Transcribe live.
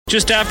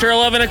Just after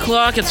 11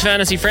 o'clock, it's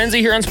Fantasy Frenzy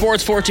here on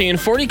Sports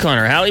 1440.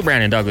 Connor, Hallie,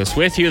 Brandon Douglas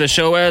with you. The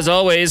show, as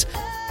always,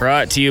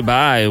 brought to you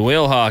by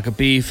Wilhauk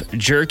Beef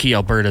Jerky,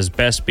 Alberta's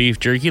best beef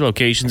jerky.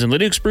 Locations in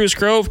Leduc, Spruce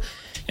Grove,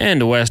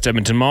 and West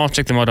Edmonton Mall.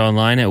 Check them out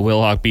online at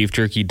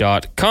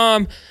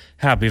wilhaukbeefjerky.com.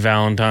 Happy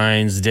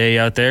Valentine's Day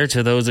out there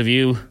to those of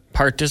you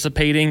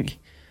participating.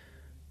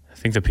 I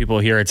think the people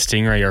here at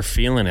Stingray are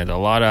feeling it. A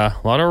lot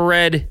of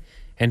red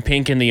and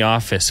pink in the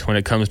office when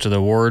it comes to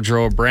the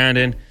wardrobe.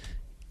 Brandon,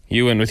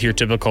 you went with your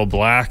typical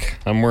black.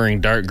 I'm wearing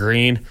dark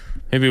green.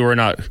 Maybe we're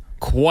not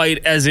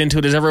quite as into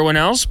it as everyone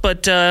else,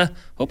 but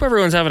hope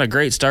everyone's having a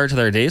great start to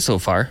their day so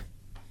far.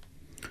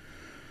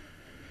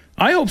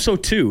 I hope so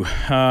too.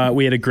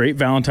 We had a great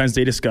Valentine's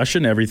Day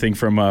discussion, everything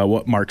from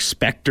what Mark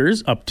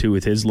Spector's up to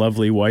with his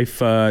lovely wife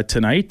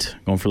tonight,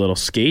 going for a little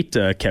skate.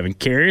 Kevin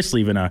Karras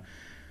leaving a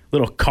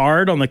little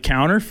card on the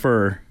counter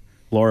for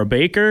Laura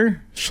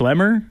Baker,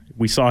 Schlemmer.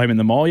 We saw him in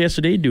the mall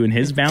yesterday doing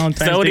his Valentine's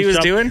Day. Is that what he was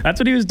doing? That's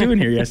what he was doing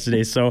here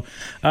yesterday. So,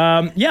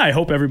 I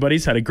hope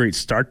everybody's had a great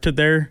start to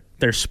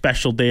their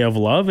special day of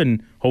love,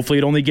 and hopefully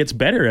it only gets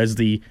better as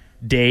the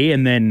day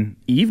and then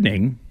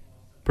evening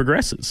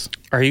progresses.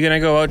 Are you going to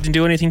go out and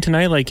do anything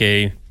tonight, like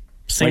a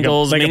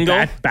singles mingle?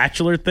 A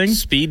bachelor thing?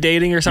 Speed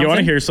dating or something? You want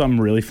to hear something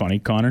really funny,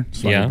 Connor?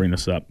 So let me bring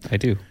this up. I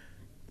do.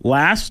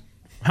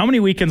 How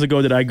many weekends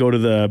ago did I go to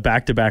the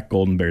back-to-back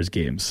Golden Bears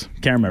games?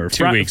 Can't remember.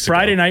 2 weeks ago.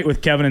 Friday night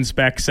with Kevin and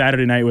Speck,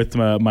 Saturday night with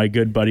my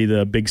good buddy,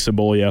 the Big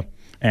Cebolla,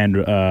 and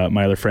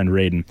my other friend,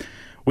 Raiden.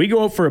 We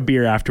go out for a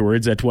beer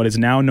afterwards at what is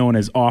now known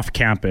as Off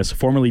Campus,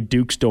 formerly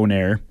Duke's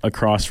Donair,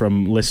 across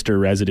from Lister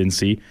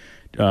Residency,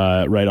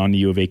 right on the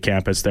U of A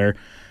campus there.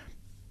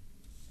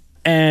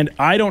 And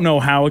I don't know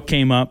how it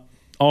came up.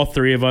 All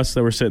three of us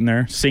that were sitting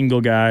there,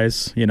 single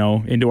guys,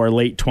 into our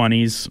late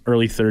 20s,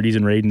 early 30s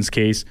in Raiden's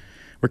case,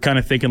 we're kind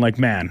of thinking like,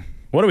 man,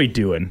 what are we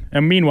doing?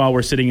 And meanwhile,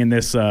 we're sitting in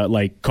this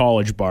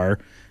college bar.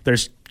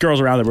 There's girls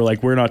around that we're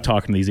like, we're not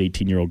talking to these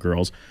 18-year-old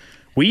girls.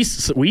 We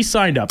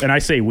signed up, and I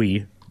say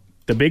we,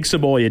 the Big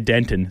Cebolla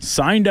Denton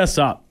signed us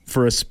up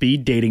for a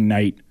speed dating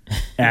night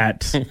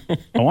at,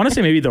 I want to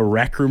say maybe the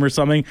Rec Room or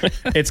something.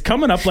 It's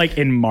coming up like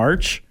in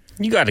March.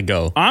 You got to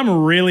go.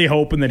 I'm really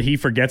hoping that he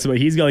forgets about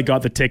it. He's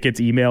got the tickets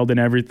emailed and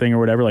everything or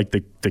whatever, like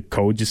the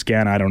code you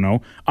scan. I don't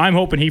know. I'm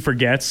hoping he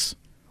forgets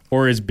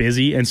or is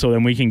busy, and so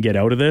then we can get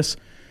out of this,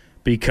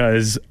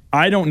 because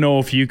I don't know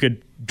if you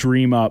could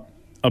dream up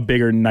a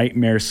bigger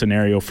nightmare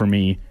scenario for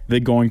me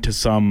than going to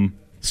some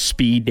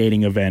speed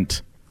dating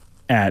event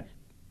at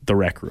the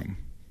Rec Room.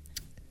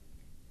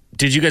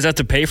 Did you guys have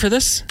to pay for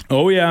this?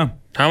 Oh, yeah.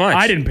 How much?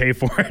 I didn't pay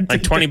for it.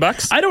 Like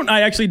 $20?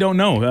 I actually don't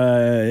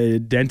know.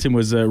 Denton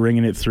was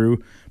ringing it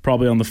through,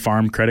 probably on the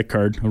farm credit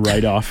card, a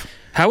write-off.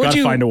 How would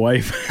you find a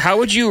wife? How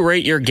would you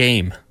rate your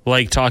game,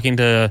 like talking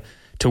to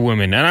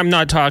women? And I'm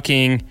not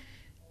talking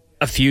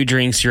a few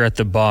drinks, you're at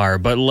the bar,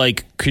 but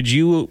like, could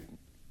you,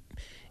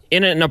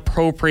 in an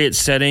appropriate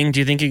setting, do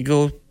you think you could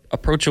go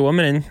approach a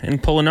woman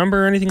and pull a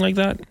number or anything like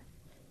that?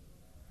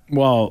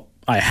 Well,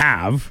 I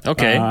have.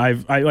 Okay.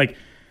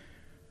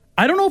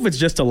 I don't know if it's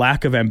just a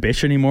lack of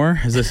ambition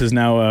anymore, as this is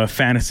now a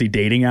fantasy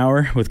dating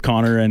hour with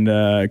Connor and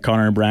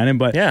Brandon.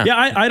 But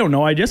I don't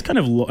know. I just kind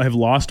of have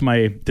lost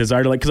my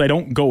desire to, because I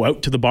don't go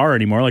out to the bar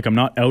anymore. Like, I'm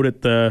not out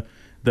at the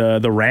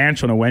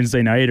ranch on a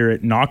Wednesday night or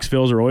at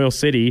Knoxville's or Oil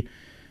City.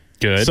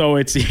 Good. So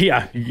it's,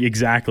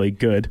 exactly,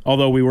 good.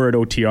 Although we were at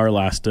OTR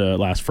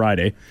last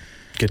Friday.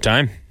 Good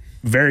time.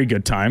 Very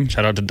good time.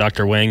 Shout out to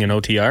Dr. Wang and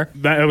OTR.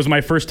 That was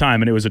my first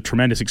time, and it was a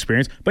tremendous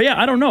experience. But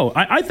I don't know.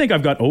 I think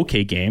I've got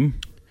okay game.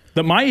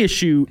 My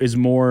issue is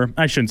more,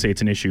 I shouldn't say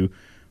it's an issue,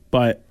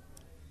 but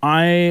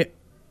I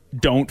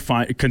don't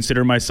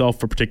consider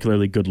myself a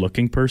particularly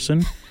good-looking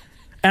person.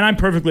 And I'm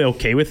perfectly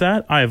okay with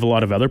that. I have a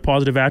lot of other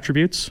positive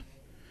attributes.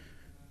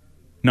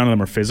 None of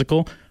them are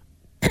physical.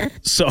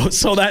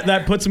 So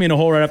that puts me in a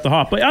hole right off the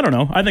hop. But I don't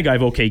know. I think I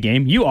have okay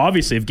game. You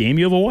obviously have game.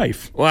 You have a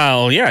wife.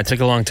 Well, yeah, it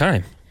took a long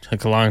time. I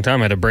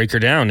had to break her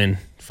down and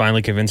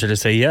finally convince her to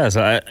say yes.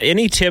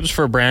 Any tips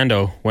for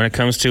Brando when it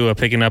comes to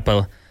picking up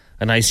a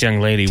nice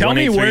young lady? Tell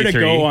me where to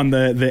go on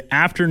the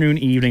afternoon,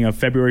 evening of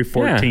February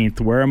 14th.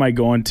 Yeah. Where am I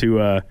going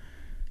to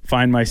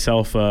find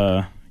myself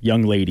a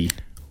young lady?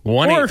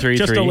 1-833. Or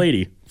just a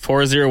lady.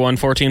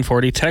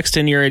 401-1440. Text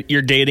in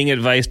your dating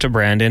advice to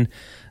Brandon.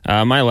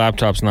 My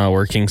laptop's not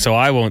working, so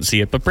I won't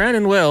see it, but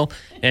Brandon will,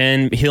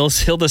 and he'll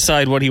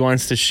decide what he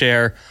wants to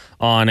share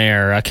on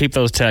air. Keep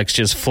those texts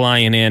just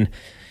flying in.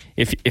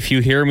 If you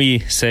hear me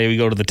say we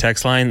go to the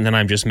text line, then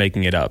I'm just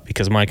making it up,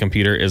 because my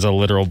computer is a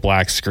literal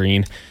black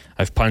screen.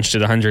 I've punched it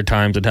 100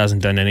 times. It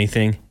hasn't done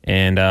anything,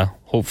 and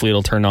hopefully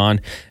it'll turn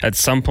on at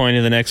some point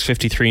in the next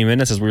 53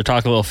 minutes as we're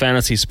talking a little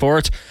fantasy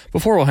sports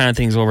before we'll hand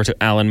things over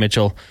to Alan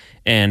Mitchell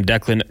and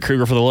Declan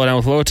Kruger for the Lowdown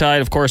with Low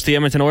Tide. Of course, the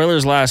Edmonton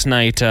Oilers last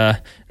night,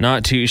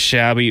 not too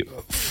shabby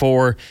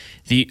for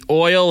the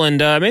Oil, and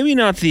maybe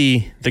not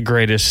the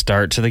greatest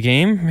start to the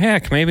game.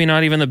 Heck, maybe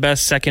not even the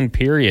best second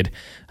period,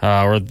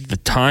 or the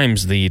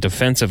times the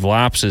defensive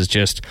lapses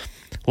just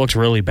looked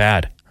really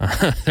bad.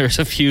 There's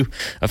a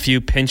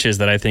few pinches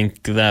that I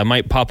think that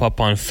might pop up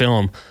on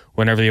film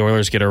whenever the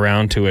Oilers get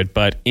around to it.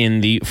 But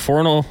in the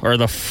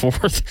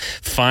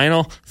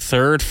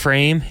third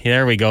frame,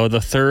 there we go,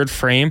 the third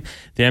frame,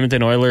 the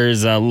Edmonton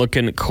Oilers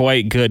looking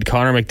quite good.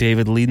 Connor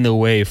McDavid leading the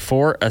way,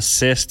 4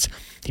 assists.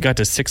 He got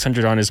to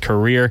 600 on his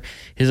career.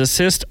 His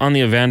assist on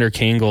the Evander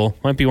Kane goal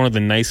might be one of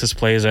the nicest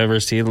plays I ever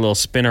seen. A little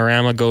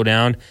spinorama go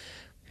down,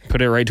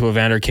 put it right to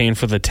Evander Kane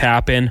for the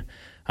tap-in.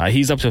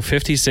 He's up to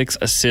 56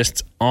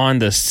 assists on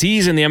the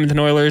season. The Edmonton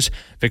Oilers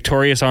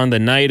victorious on the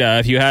night.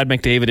 If you had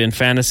McDavid in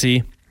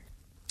fantasy,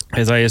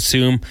 as I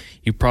assume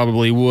you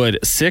probably would,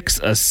 6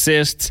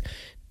 assists,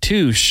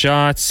 2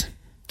 shots,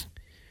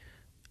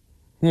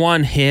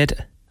 1 hit,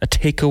 a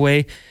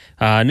takeaway.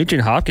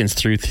 Nugent Hopkins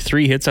threw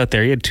 3 hits out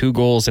there. He had 2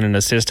 goals and an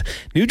assist.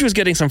 Nuge was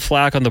getting some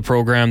flack on the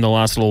program the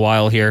last little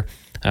while here.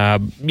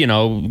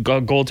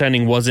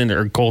 Goaltending wasn't,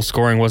 or goal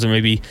scoring wasn't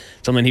maybe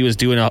something he was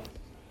doing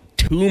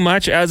too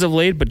much as of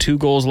late, but 2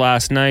 goals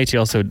last night. He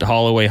also had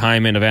Holloway,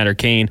 Hyman, Evander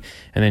Kane,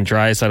 and then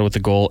Draisaitl with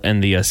the goal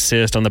and the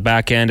assist. On the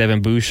back end,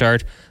 Evan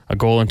Bouchard, a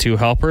goal and 2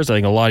 helpers. I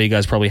think a lot of you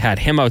guys probably had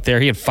him out there.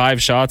 He had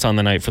 5 shots on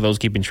the night for those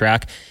keeping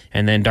track.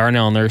 And then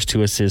Darnell Nurse,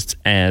 2 assists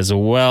as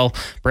well.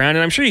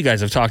 Brandon, I'm sure you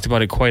guys have talked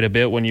about it quite a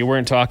bit when you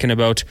weren't talking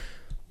about,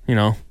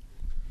 the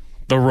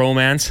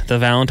romance, the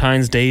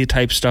Valentine's Day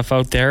type stuff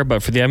out there.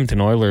 But for the Edmonton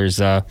Oilers,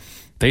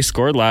 they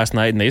scored last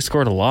night, and they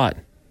scored a lot.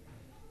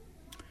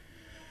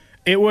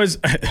 It was,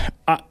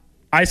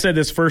 I said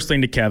this first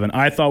thing to Kevin.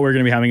 I thought we were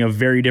going to be having a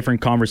very different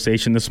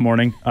conversation this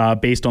morning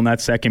based on that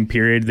second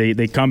period.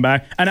 They come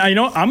back. And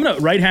I'm going to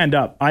right hand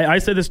up. I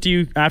said this to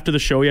you after the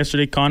show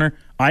yesterday, Connor.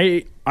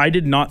 I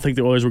did not think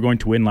the Oilers were going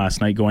to win last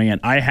night going in.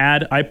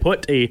 I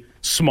put a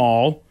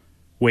small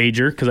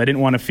wager because I didn't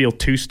want to feel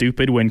too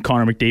stupid when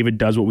Connor McDavid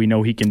does what we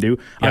know he can do. Yep.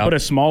 I put a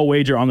small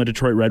wager on the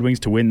Detroit Red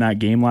Wings to win that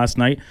game last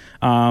night.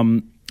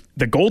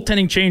 The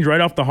goaltending change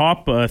right off the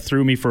hop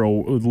threw me for a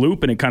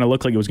loop, and it kind of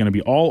looked like it was going to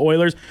be all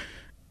Oilers.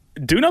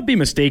 Do not be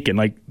mistaken.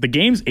 Like, the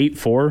game's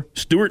 8-4.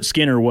 Stuart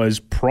Skinner was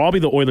probably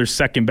the Oilers'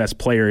 second best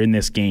player in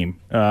this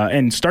game,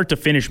 and start to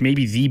finish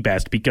maybe the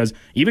best, because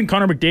even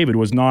Connor McDavid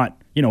was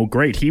not,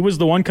 great. He was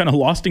the one kind of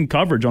lost in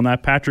coverage on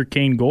that Patrick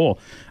Kane goal,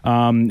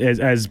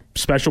 as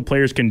special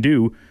players can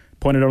do.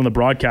 Pointed out on the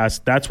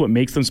broadcast, that's what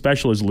makes them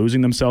special, is losing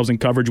themselves in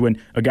coverage. When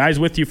a guy's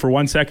with you for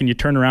 1 second, you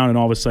turn around and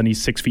all of a sudden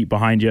he's 6 feet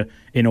behind you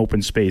in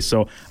open space.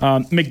 So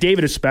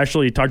McDavid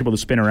especially, you talked about the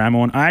spinorama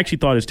one. I actually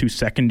thought his 2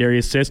 secondary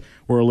assists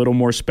were a little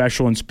more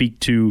special and speak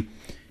to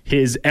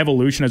his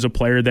evolution as a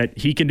player, that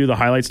he can do the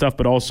highlight stuff,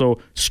 but also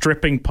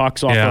stripping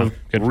pucks off of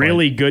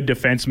really good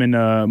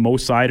defenseman Mo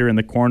Seider in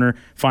the corner,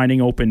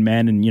 finding open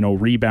men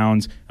and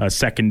rebounds, a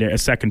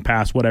second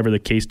pass, whatever the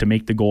case, to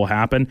make the goal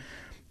happen.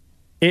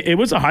 It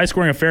was a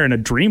high-scoring affair in a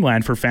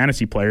dreamland for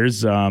fantasy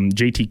players.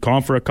 JT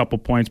Compher, a couple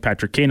points.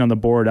 Patrick Kane on the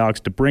board. Alex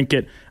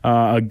DeBrincat,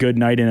 a good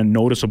night and a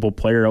noticeable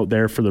player out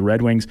there for the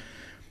Red Wings.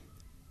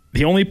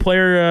 The only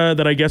player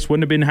that I guess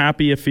wouldn't have been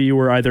happy if he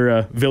were either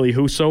a Ville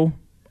Husso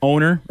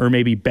owner, or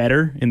maybe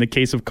better in the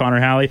case of Connor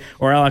Halley,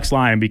 or Alex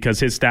Lyon, because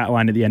his stat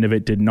line at the end of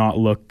it did not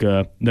look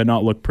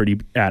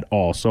pretty at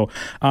all. So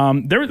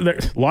there were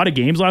a lot of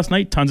games last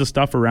night, tons of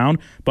stuff around,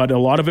 but a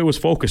lot of it was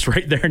focused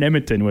right there in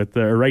Edmonton,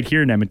 right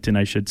here in Edmonton,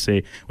 I should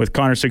say, with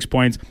Connor 6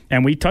 points.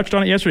 And we touched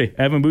on it yesterday.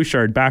 Evan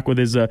Bouchard back with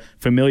his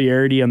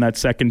familiarity on that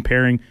second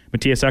pairing.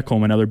 Matthias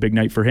Ekholm, another big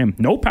night for him.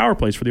 No power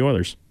plays for the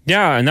Oilers.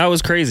 Yeah, and that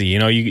was crazy.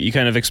 You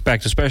kind of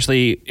expect,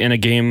 especially in a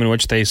game in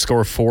which they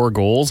score 4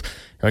 goals,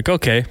 you're like,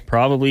 okay,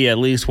 probably at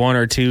least 1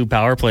 or 2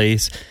 power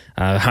plays.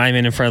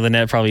 Hyman in front of the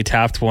net probably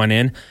tapped one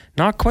in.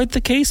 Not quite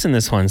the case in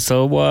this one.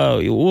 So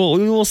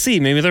we'll see.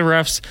 Maybe the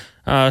refs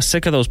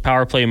sick of those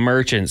power play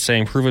merchants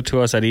saying, prove it to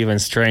us at even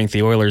strength.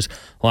 The Oilers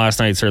last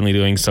night certainly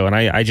doing so. And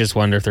I just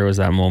wonder if there was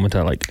that moment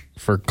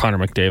for Connor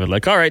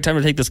McDavid, all right, time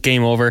to take this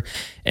game over.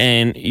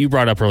 And you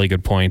brought up a really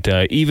good point.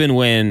 Even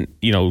when,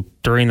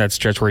 during that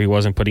stretch where he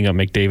wasn't putting up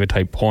McDavid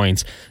type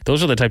points,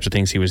 those are the types of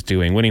things he was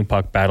doing, winning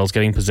puck battles,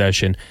 getting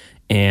possession.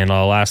 And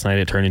last night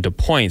it turned into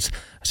points.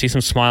 I see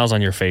some smiles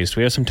on your face. Do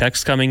we have some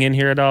texts coming in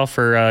here at all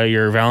for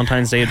your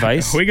Valentine's Day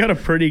advice? We got a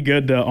pretty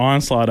good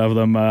onslaught of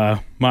them.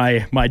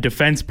 My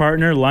defense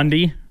partner,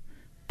 Lundy,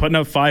 putting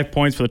up 5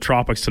 points for the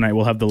Tropics tonight.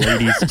 We'll have the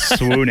ladies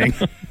swooning.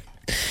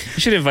 You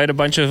should invite a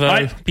bunch of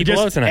people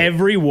out tonight.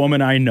 Every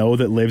woman I know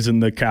that lives in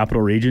the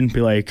capital region,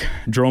 be like,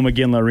 Jerome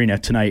McGinley Arena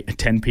tonight at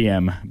 10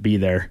 p.m. Be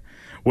there.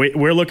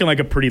 We're looking like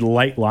a pretty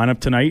light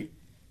lineup tonight.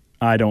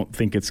 I don't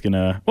think it's going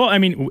to... Well, I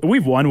mean,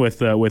 we've won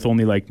with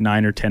only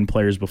 9 or 10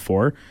 players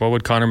before. What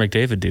would Connor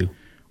McDavid do?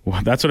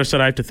 Well, that's what I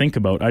said I have to think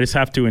about. I just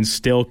have to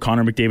instill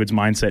Connor McDavid's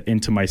mindset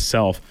into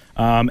myself.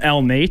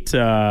 El Nate,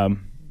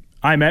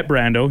 I met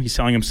Brando. He's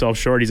selling himself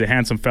short. He's a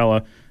handsome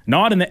fella.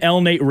 Not in the El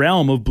Nate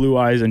realm of blue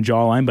eyes and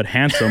jawline, but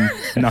handsome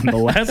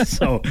nonetheless.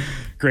 So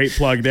great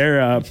plug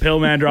there.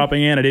 Pillman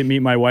dropping in. I didn't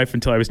meet my wife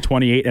until I was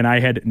 28, and I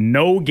had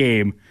no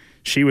game.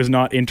 She was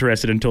not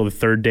interested until the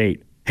 3rd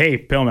date. Hey,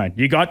 Pillman,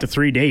 you got to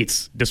 3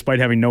 dates despite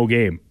having no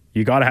game.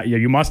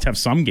 You must have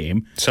some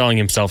game. Selling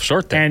himself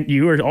short there. And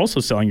you are also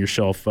selling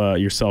yourself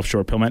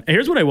short, Pillman.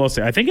 Here's what I will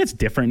say. I think it's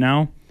different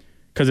now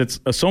because it's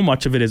so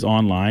much of it is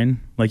online.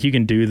 Like you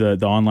can do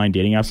the online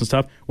dating apps and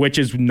stuff, which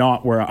is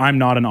not where I'm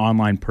not an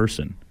online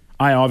person.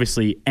 I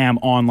obviously am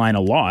online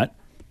a lot,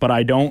 but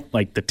I don't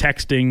like the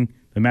texting,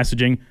 the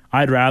messaging.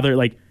 I'd rather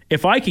like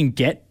if I can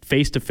get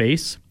face to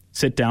face,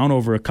 sit down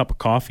over a cup of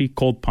coffee,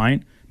 cold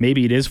pint.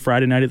 Maybe it is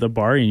Friday night at the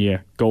bar and you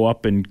go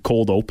up and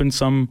cold open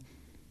some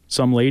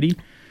lady.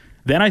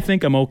 Then I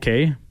think I'm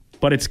okay.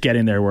 But it's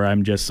getting there where I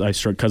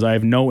struggle because I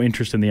have no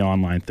interest in the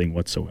online thing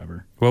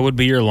whatsoever. What would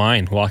be your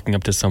line walking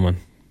up to someone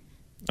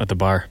at the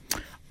bar?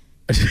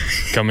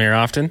 Come here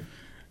often?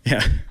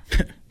 Yeah.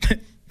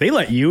 They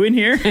let you in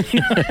here?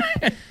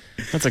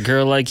 What's a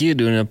girl like you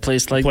doing in a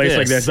place like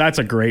this? That's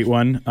a great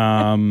one.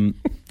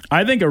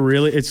 I think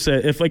here's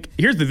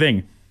the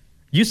thing.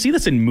 You see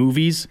this in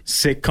movies,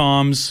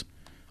 sitcoms,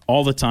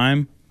 all the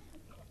time.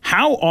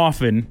 How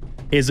often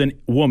is a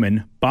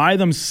woman by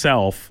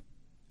themselves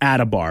at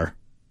a bar?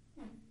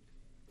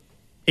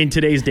 In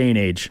today's day and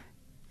age,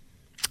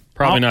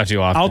 probably not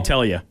too often. I'll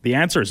tell you, the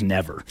answer is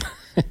never.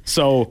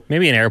 So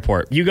maybe an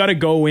airport. You got to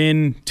go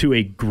into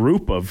a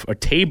group of a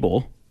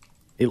table,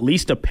 at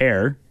least a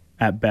pair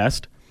at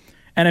best.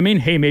 And I mean,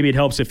 hey, maybe it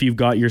helps if you've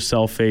got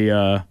yourself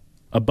a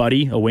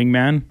buddy, a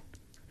wingman.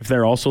 If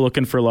they're also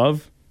looking for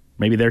love,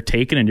 maybe they're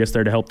taken and just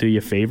there to help do you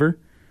a favor.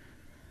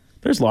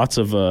 There's lots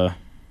of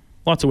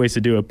ways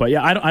to do it. But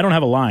yeah, I don't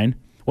have a line.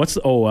 Are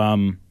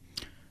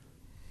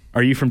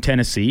you from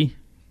Tennessee?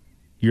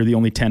 You're the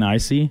only 10 I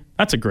see.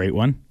 That's a great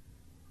one.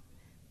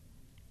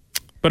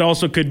 But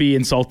also could be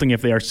insulting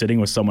if they are sitting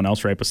with someone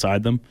else right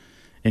beside them,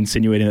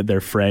 insinuating that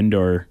their friend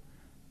or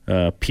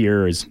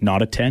peer is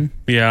not a 10.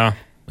 Yeah,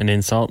 an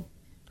insult.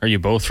 Are you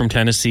both from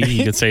Tennessee?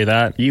 You could say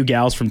that. You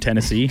gals from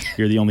Tennessee.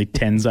 You're the only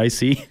 10s I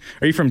see.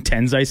 Are you from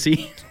 10s I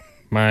see?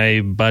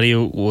 My buddy,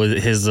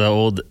 his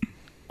old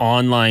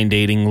online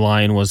dating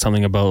line was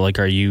something about like,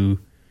 are you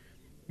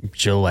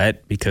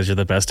Gillette because you're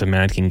the best a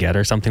man can get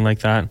or something like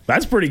that.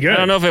 That's pretty good. I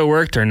don't know if it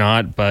worked or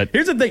not, but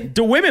here's the thing.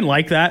 Do women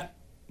like that?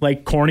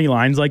 Like corny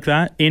lines like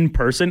that in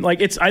person?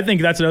 Like I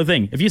think that's another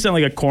thing. If you send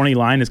like a corny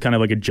line as kind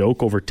of like a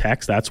joke over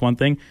text, that's one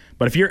thing.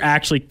 But if you're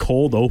actually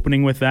cold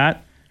opening with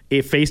that,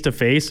 face to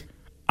face,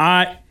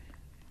 I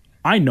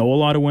know a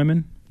lot of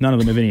women. None of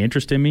them have any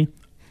interest in me.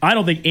 I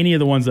don't think any of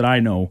the ones that I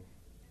know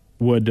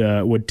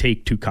would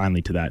take too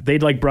kindly to that.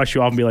 They'd like brush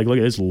you off and be like, look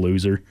at this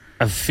loser.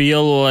 I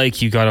feel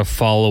like you got to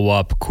follow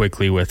up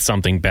quickly with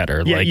something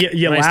better. Yeah, like,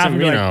 you nice laugh to, and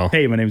be like,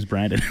 hey, my name's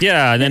Brandon.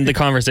 Yeah, and then the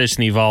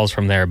conversation evolves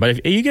from there. But if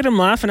you get them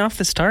laughing off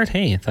the start,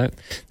 hey, that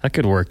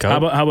could work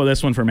out. How about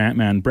this one from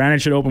Ant-Man? Brandon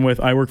should open with,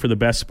 I work for the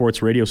best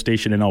sports radio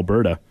station in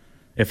Alberta.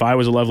 If I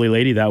was a lovely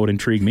lady, that would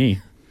intrigue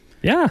me.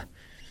 Yeah.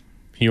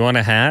 You want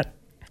a hat?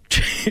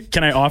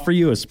 Can I offer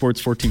you a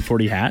Sports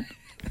 1440 hat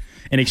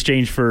in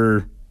exchange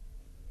for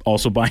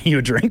also buying you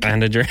a drink?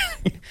 And a drink.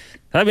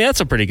 I mean, that's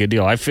a pretty good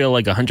deal. I feel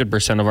like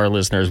 100% of our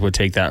listeners would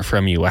take that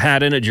from you. A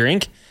hat and a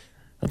drink,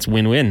 that's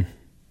win-win.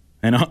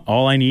 And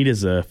all I need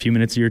is a few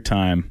minutes of your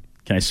time.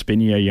 Can I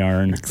spin you a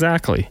yarn?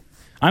 Exactly.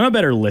 I'm a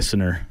better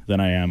listener than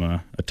I am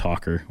a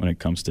talker when it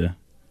comes to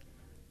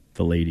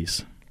the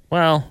ladies.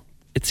 Well,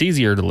 it's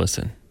easier to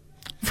listen.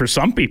 For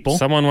some people.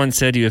 Someone once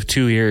said you have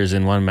 2 ears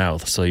in one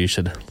mouth, so you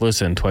should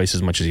listen twice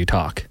as much as you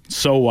talk.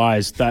 So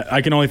wise. That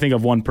I can only think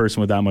of one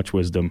person with that much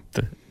wisdom.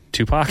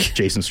 Tupac?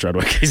 Jason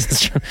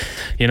Strudwick.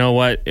 You know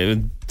what?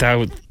 It's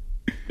a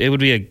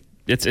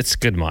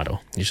good motto.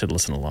 You should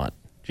listen a lot.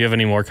 Do you have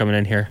any more coming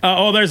in here?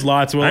 There's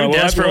lots. I'm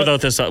desperate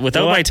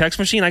without my text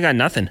machine. I got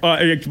nothing.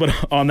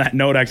 But on that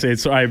note, actually,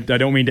 I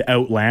don't mean to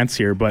out Lance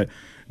here, but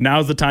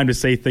now's the time to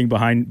say thing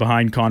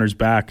behind Connor's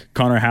back.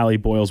 Connor Halley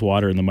boils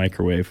water in the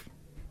microwave.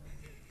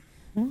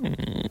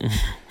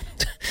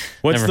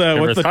 What's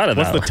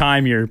the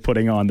time you're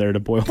putting on there to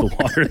boil the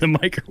water in the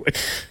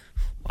microwave?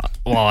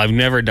 Well, I've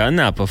never done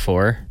that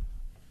before,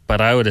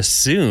 but I would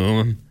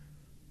assume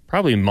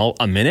probably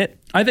a minute.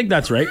 I think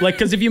that's right. Like,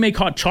 because if you make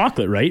hot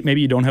chocolate, right?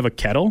 Maybe you don't have a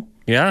kettle.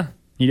 Yeah.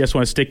 You just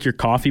want to stick your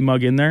coffee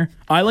mug in there.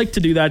 I like to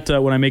do that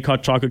when I make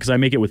hot chocolate because I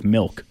make it with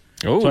milk.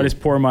 Oh. So I just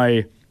pour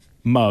my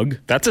mug.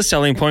 That's a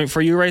selling point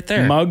for you right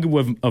there. Mug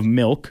of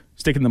milk,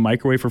 stick it in the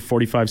microwave for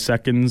 45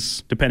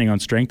 seconds, depending on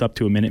strength, up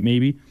to a minute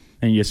maybe.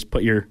 And you just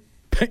put your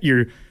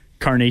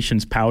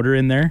Carnation's powder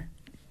in there.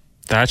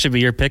 That should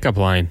be your pickup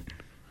line.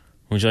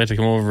 Would you like to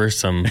come over for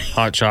some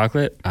hot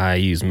chocolate? I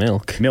use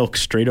milk. Milk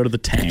straight out of the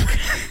tank.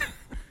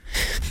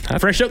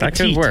 Fresh out the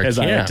teat, as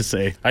I like to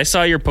say. I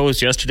saw your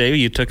post yesterday.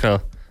 You took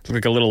a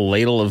little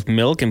ladle of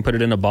milk and put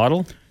it in a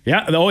bottle.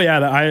 Yeah. Oh, yeah.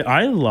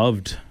 I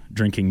loved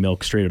drinking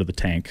milk straight out of the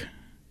tank.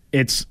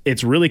 It's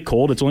really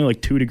cold. It's only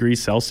like 2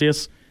 degrees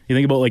Celsius. You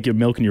think about like your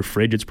milk in your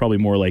fridge, it's probably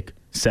more like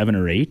 7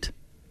 or 8,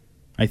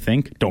 I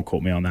think. Don't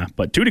quote me on that.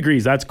 But 2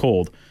 degrees, that's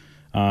cold.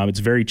 It's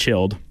very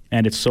chilled.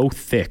 And it's so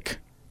thick,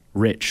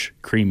 rich,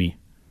 creamy.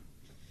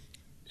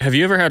 Have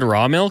you ever had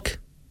raw milk?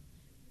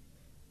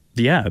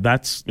 Yeah,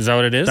 Is that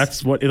what it is?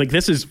 That's what, like,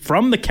 this is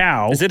from the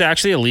cow. Is it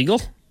actually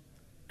illegal?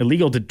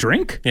 Illegal to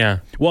drink? Yeah.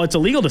 Well, it's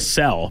illegal to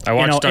sell. I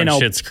watched on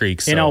Schitt's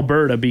Creek. So. In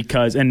Alberta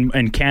because,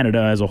 and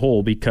Canada as a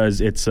whole,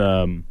 because it's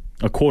a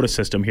quota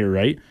system here,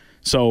 right?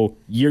 So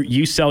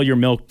you sell your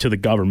milk to the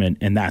government,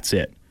 and that's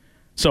it.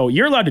 So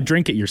you're allowed to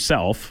drink it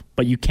yourself,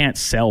 but you can't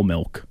sell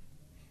milk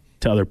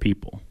to other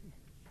people,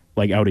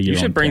 like out of your own. You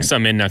should bring tank.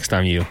 some in next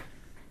time you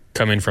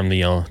come in from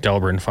the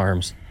Delburn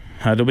Farms.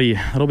 It'll be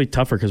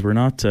tougher because we're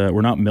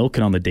not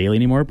milking on the daily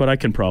anymore. But I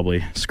can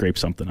probably scrape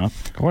something up.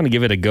 I want to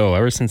give it a go.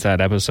 Ever since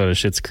that episode of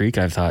Schitt's Creek,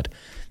 I've thought,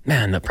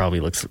 man, that probably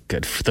looks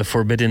good. For the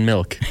forbidden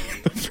milk.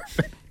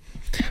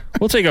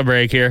 We'll take a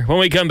break here. When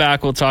we come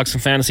back, we'll talk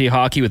some fantasy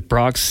hockey with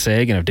Brock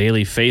Sagan of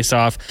Daily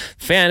Faceoff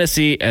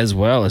Fantasy, as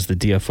well as the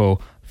DFO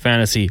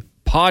Fantasy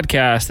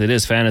Podcast that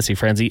is Fantasy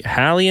Frenzy.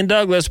 Hallie and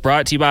Douglas,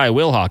 brought to you by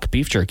Wilhauk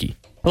Beef Jerky.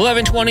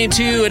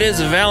 11:22, it is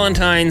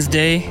Valentine's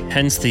Day,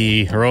 hence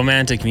the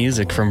romantic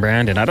music from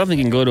Brandon. I don't think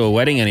you can go to a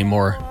wedding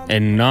anymore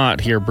and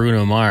not hear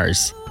Bruno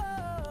Mars.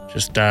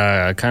 Just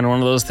kind of one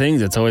of those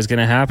things that's always going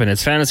to happen.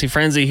 It's Fantasy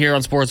Frenzy here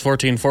on Sports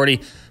 1440,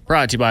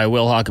 brought to you by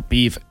Wilhauk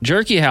Beef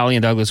Jerky. Hallie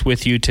and Douglas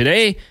with you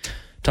today,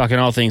 talking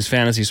all things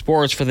fantasy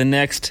sports for the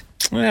next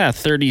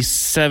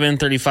 37,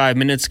 35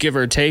 minutes, give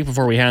or take,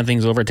 before we hand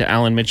things over to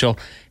Alan Mitchell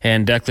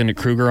and Declan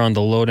Kruger on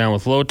the Lowdown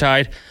with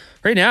Lowtide.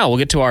 Right now, we'll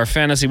get to our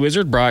Fantasy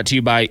Wizard, brought to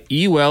you by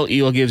Ewell.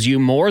 Ewell gives you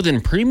more than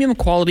premium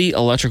quality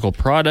electrical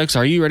products.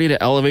 Are you ready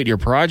to elevate your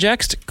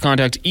projects?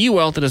 Contact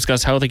Ewell to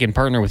discuss how they can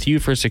partner with you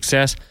for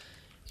success.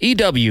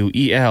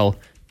 EWEL.ca.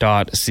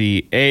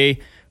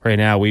 Right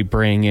now, we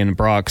bring in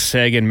Brock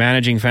Sagan,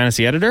 managing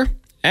fantasy editor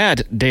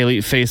at Daily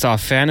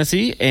Faceoff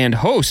Fantasy and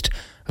host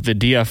of the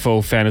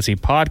DFO Fantasy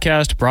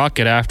Podcast. Brock,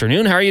 good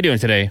afternoon. How are you doing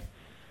today?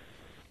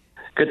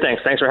 Good,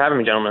 thanks. Thanks for having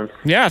me, gentlemen.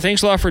 Yeah,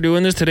 thanks a lot for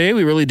doing this today.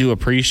 We really do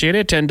appreciate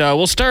it. And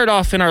we'll start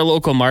off in our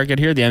local market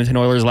here. The Edmonton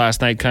Oilers last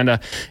night kind of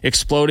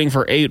exploding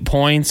for 8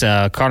 points.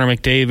 Connor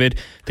McDavid,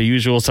 the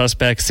usual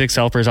suspect, 6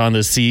 helpers on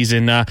the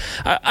season. I've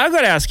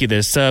got to ask you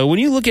this. When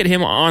you look at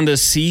him on the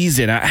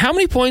season, how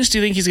many points do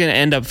you think he's going to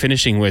end up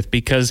finishing with?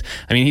 Because,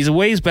 I mean, he's a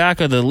ways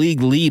back of the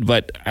league lead,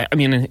 but, I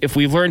mean, if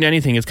we've learned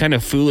anything, it's kind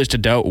of foolish to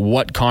doubt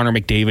what Connor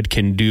McDavid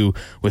can do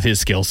with his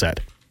skill set.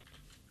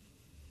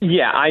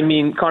 Yeah, I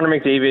mean, Connor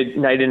McDavid,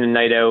 night in and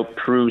night out,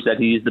 proves that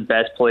he's the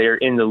best player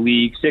in the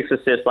league. 6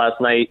 assists last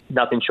night,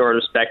 nothing short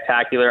of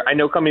spectacular. I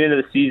know coming into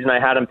the season,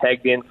 I had him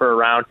pegged in for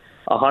around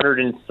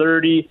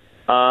 130,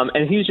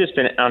 and he's just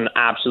been an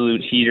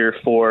absolute heater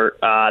for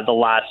the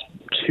last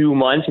 2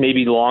 months,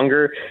 maybe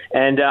longer.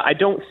 And I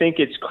don't think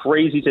it's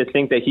crazy to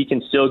think that he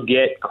can still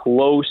get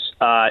close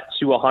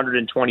to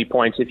 120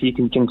 points if he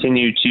can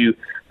continue to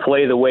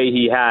play the way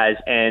he has.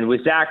 And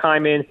with Zach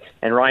Hyman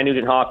and Ryan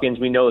Nugent-Hopkins,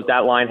 we know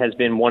that line has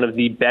been one of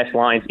the best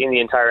lines in the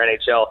entire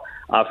NHL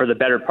for the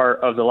better part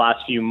of the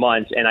last few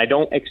months, and I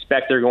don't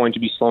expect they're going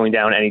to be slowing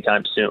down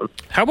anytime soon.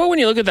 How about when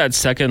you look at that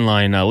second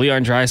line,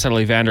 Leon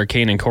Draisaitl, Evander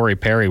Kane, and Corey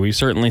Perry? We've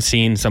certainly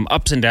seen some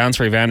ups and downs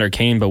for Evander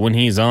Kane, but when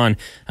he's on,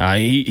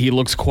 he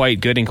looks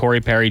quite good, and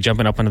Corey Perry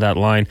jumping up into that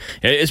line.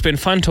 It's been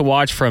fun to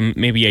watch from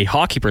maybe a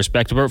hockey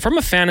perspective, but from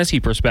a fantasy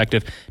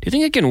perspective, do you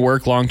think it can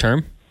work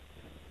long-term?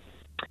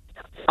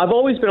 I've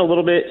always been a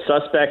little bit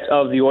suspect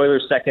of the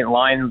Oilers' second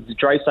line. The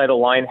Draisaitl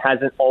line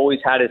hasn't always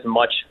had as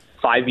much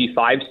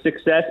 5v5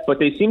 success, but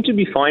they seem to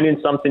be finding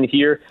something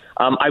here.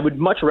 I would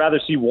much rather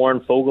see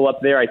Warren Fogle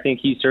up there. I think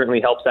he certainly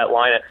helps that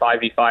line at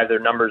 5v5. Their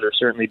numbers are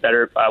certainly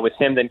better with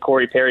him than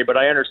Corey Perry, but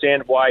I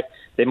understand why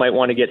they might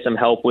want to get some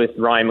help with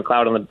Ryan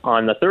McLeod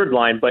on the third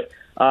line. But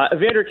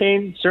Evander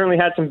Kane certainly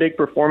had some big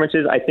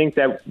performances. I think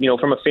that,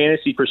 from a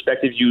fantasy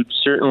perspective, you'd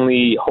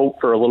certainly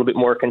hope for a little bit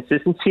more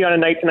consistency on a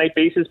night-to-night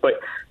basis, but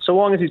so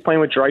long as he's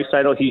playing with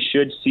Draisaitl, he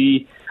should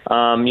see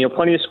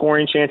plenty of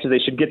scoring chances. They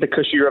should get the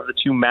cushier of the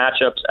two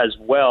matchups as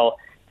well.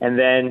 And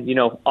then,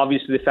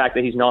 obviously the fact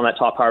that he's not on that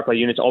top power play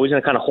unit is always going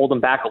to kind of hold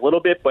him back a little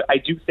bit. But I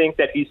do think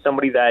that he's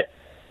somebody that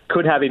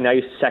could have a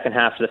nice second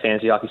half to the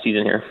fantasy hockey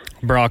season here.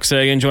 Brock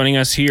Sagan joining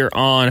us here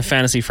on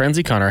Fantasy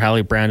Frenzy. Connor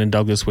Hallie, Brandon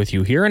Douglas with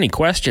you here. Any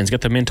questions,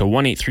 get them into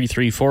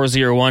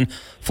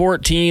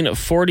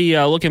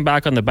 1-833-401-1440. Looking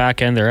back on the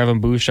back end there, Evan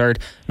Bouchard,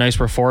 nice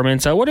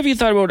performance. What have you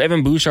thought about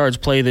Evan Bouchard's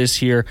play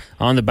this year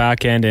on the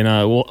back end?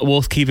 And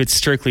we'll keep it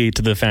strictly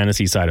to the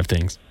fantasy side of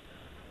things.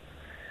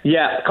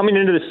 Yeah, coming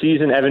into the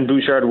season, Evan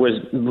Bouchard was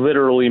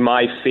literally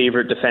my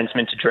favorite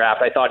defenseman to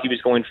draft. I thought he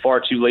was going far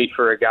too late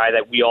for a guy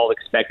that we all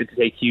expected to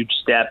take huge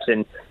steps.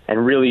 And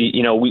really,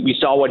 we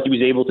saw what he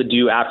was able to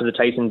do after the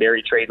Tyson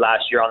Barrie trade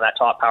last year on that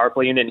top power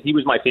play unit. And he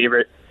was my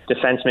favorite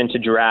defenseman to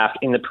draft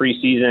in the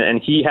preseason,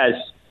 and he has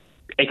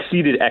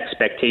exceeded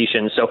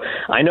expectations. So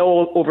I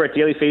know over at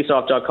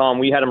dailyfaceoff.com,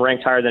 we had him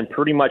ranked higher than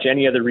pretty much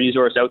any other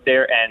resource out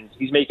there, and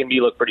he's making me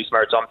look pretty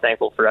smart, so I'm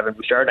thankful for Evan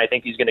Bouchard, and I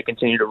think he's going to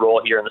continue to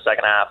roll here in the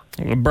second half.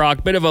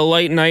 Brock, bit of a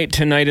light night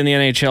tonight in the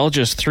NHL,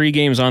 just 3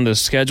 games on the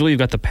schedule. You've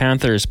got the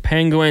Panthers,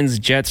 Penguins,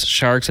 Jets,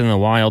 Sharks, and the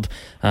Wild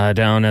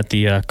down at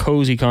the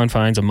cozy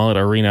confines of Mullet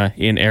Arena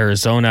in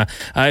Arizona.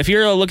 If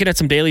you're looking at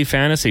some daily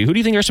fantasy, who do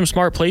you think are some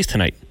smart plays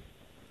tonight?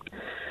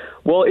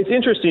 Well, it's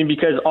interesting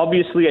because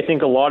obviously I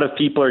think a lot of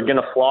people are going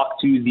to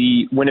flock to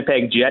the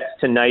Winnipeg Jets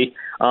tonight.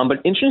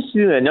 But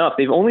interestingly enough,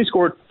 they've only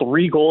scored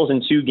 3 goals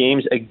in 2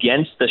 games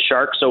against the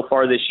Sharks so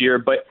far this year.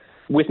 But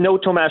with no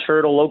Tomas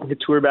Hertl, Logan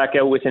Couture back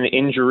out with an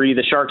injury,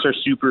 the Sharks are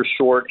super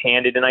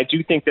short-handed, and I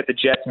do think that the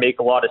Jets make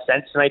a lot of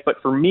sense tonight.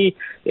 But for me,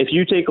 if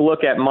you take a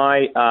look at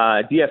my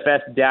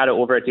DFS data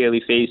over at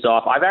Daily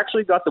Faceoff, I've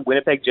actually got the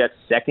Winnipeg Jets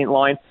second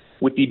line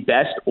with the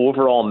best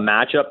overall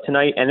matchup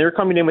tonight, and they're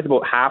coming in with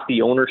about half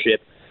the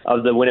ownership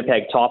of the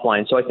Winnipeg top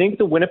line. So I think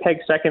the Winnipeg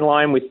second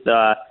line with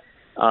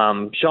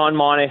Sean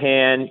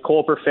Monahan,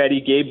 Cole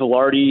Perfetti, Gabe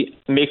Vilardi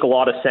make a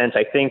lot of sense.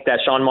 I think that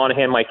Sean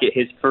Monahan might get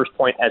his first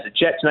point as a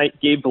Jet tonight.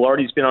 Gabe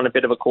Vilardi's been on a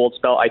bit of a cold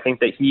spell. I think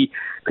that he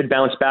could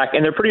bounce back,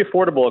 and they're pretty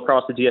affordable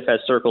across the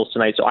DFS circles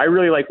tonight. So I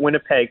really like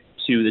Winnipeg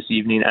 2 this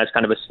evening as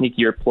kind of a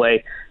sneakier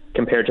play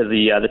compared to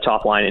the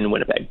top line in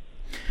Winnipeg.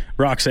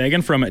 Brock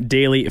Sagan from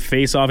Daily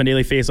Faceoff and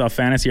Daily Faceoff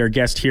Fantasy, our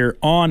guest here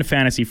on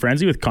Fantasy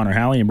Frenzy with Connor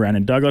Halley and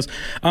Brandon Douglas.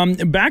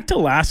 Back to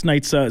last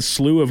night's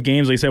slew of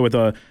games, like I said, with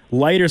a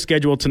lighter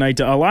schedule tonight.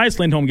 Elias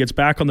Lindholm gets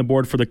back on the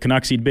board for the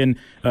Canucks. He'd been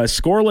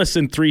scoreless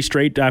in 3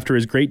 straight after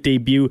his great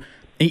debut.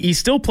 He's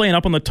still playing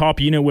up on the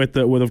top unit with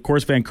of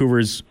course,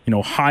 Vancouver's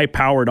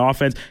high-powered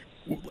offense.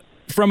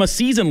 From a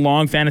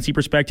season-long fantasy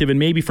perspective, and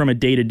maybe from a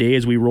day-to-day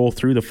as we roll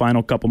through the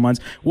final couple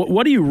months,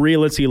 what do you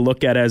realistically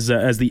look at as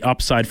the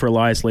upside for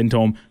Elias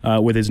Lindholm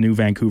with his new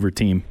Vancouver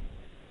team?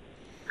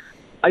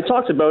 I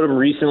talked about him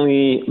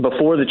recently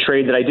before the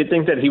trade that I did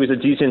think that he was a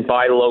decent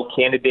buy-low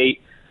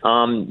candidate.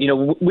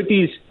 With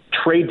these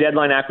trade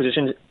deadline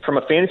acquisitions, from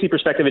a fantasy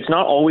perspective, it's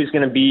not always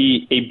going to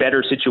be a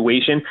better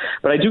situation.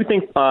 But I do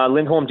think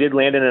Lindholm did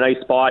land in a nice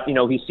spot.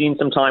 He's seen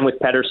some time with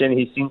Pettersson.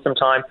 He's seen some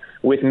time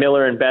with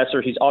Miller and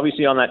Besser. He's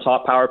obviously on that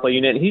top power play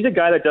unit. He's a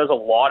guy that does a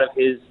lot of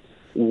his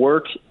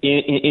work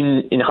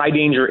in high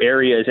danger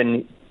areas.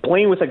 And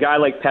playing with a guy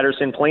like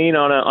Pettersson, playing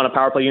on a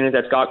power play unit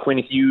that's got Quinn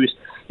Hughes,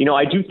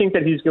 I do think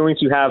that he's going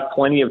to have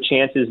plenty of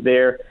chances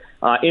there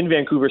in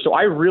Vancouver. So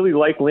I really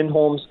like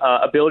Lindholm's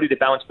ability to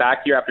bounce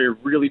back here after a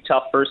really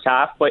tough first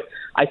half. But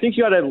I think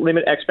you got to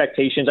limit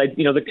expectations.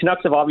 The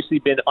Canucks have obviously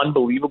been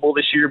unbelievable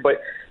this year,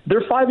 but their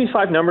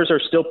 5v5 numbers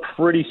are still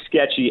pretty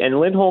sketchy. And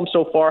Lindholm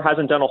so far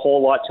hasn't done a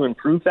whole lot to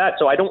improve that.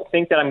 So I don't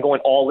think that I'm going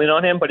all in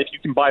on him. But if you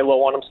can buy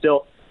low on him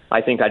still,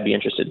 I think I'd be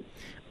interested.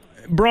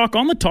 Brock,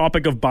 on the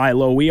topic of buy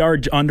low, we are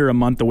under a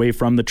month away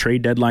from the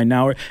trade deadline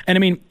now.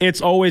 And it's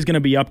always going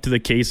to be up to the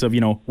case of,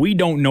 we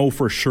don't know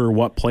for sure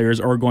what players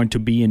are going to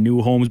be in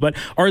new homes. But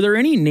are there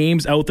any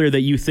names out there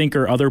that you think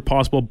are other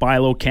possible buy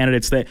low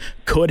candidates that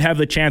could have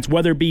the chance,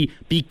 whether it be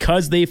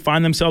because they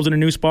find themselves in a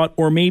new spot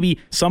or maybe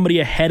somebody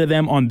ahead of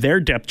them on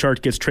their depth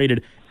chart gets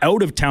traded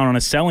out of town on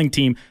a selling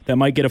team that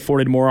might get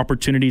afforded more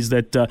opportunities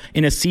that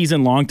in a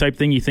season-long type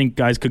thing you think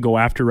guys could go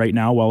after right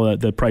now while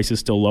the price is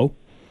still low?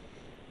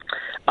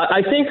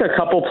 I think a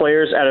couple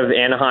players out of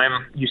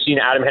Anaheim, you've seen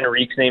Adam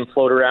Henrique's name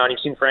float around.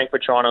 You've seen Frank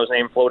Petrano's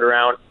name float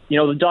around.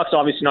 The Ducks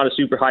obviously not a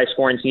super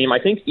high-scoring team. I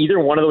think either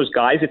one of those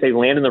guys, if they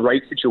land in the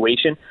right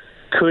situation,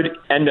 could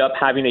end up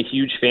having a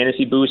huge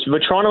fantasy boost.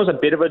 Petrano's a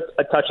bit of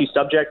a touchy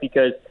subject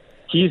because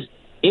he's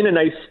in a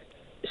nice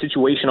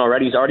situation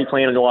already. He's already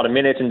playing a lot of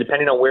minutes, and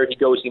depending on where he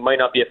goes, he might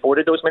not be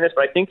afforded those minutes.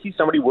 But I think he's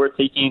somebody worth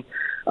taking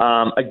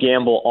a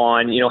gamble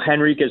on.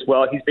 Henrique as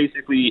well. He's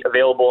basically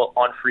available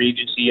on free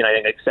agency, and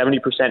I think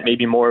 70%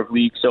 maybe more of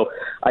leagues. So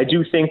I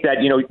do think that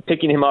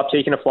picking him up,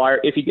 taking a flyer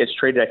if he gets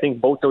traded, I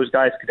think both those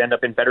guys could end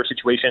up in better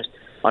situations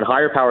on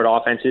higher powered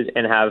offenses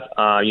and have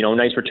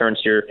nice returns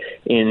here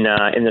in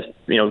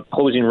the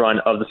closing run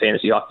of the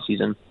fantasy hockey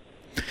season.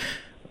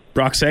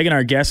 Brock Sagan,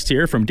 our guest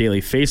here from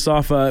Daily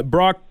Faceoff.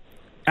 Brock,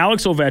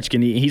 Alex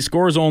Ovechkin, he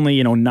scores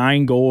only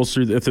 9 goals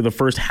through the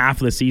first half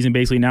of the season.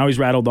 Basically, now he's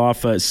rattled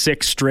off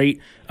 6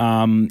 straight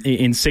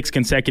in 6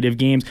 consecutive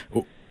games.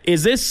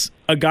 Is this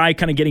a guy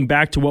kind of getting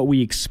back to what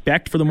we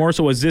expect for the more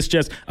so? Is this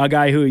just a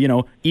guy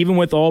who, even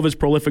with all of his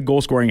prolific goal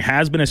scoring,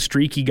 has been a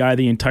streaky guy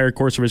the entire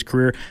course of his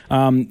career?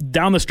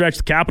 Down the stretch,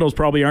 the Capitals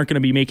probably aren't going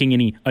to be making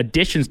any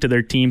additions to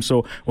their team.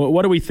 So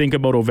what do we think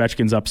about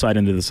Ovechkin's upside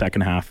into the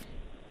second half?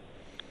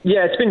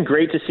 Yeah, it's been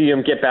great to see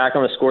him get back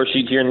on the score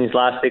sheet here in these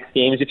last 6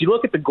 games. If you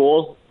look at the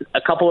goals,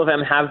 a couple of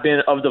them have been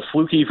of the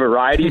fluky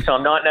variety, so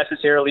I'm not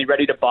necessarily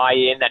ready to buy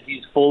in that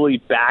he's fully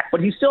back, but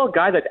he's still a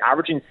guy that's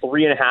averaging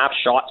 3.5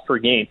 shots per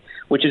game,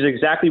 which is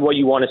exactly what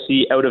you want to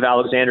see out of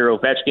Alexander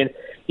Ovechkin.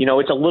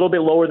 It's a little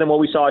bit lower than what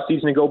we saw a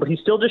season ago, but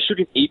he's still just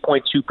shooting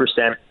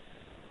 8.2%.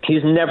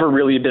 He's never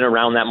really been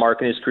around that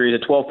mark in his career.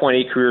 He's a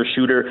 12.8 career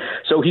shooter,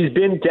 so he's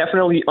been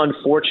definitely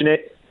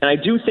unfortunate. And I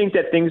do think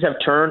that things have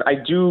turned. I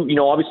do,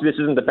 obviously this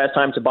isn't the best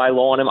time to buy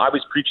low on him. I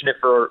was preaching it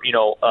for,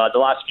 the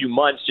last few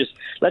months. Just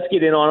let's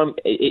get in on him.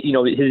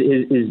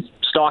 His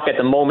stock at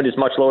the moment is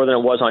much lower than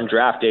it was on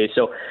draft day.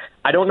 So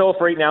I don't know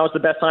if right now is the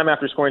best time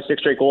after scoring 6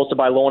 straight goals to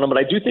buy low on him, but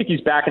I do think he's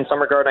back in some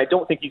regard. And I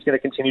don't think he's going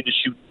to continue to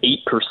shoot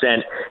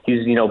 8%.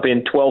 He's,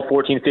 been 12,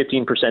 14,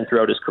 15%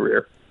 throughout his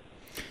career.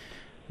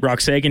 Brock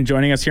Sagan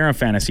joining us here on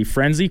Fantasy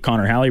Frenzy.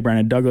 Connor Halley,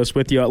 Brandon Douglas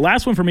with you.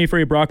 Last one for me for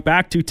you, Brock.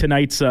 Back to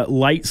tonight's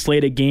light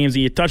slate of games.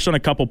 You touched on a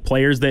couple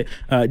players that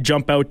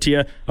jump out to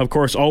you. Of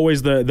course,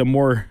 always the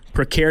more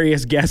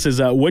precarious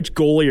guesses. Which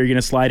goalie are you going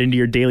to slide into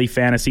your daily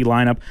fantasy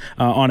lineup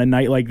on a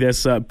night like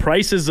this?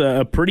 Price is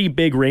a pretty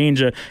big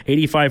range,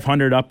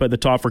 8,500 up at the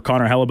top for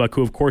Connor Hellebuyck,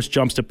 who of course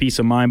jumps to peace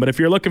of mind. But if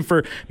you're looking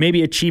for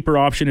maybe a cheaper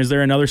option, is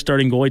there another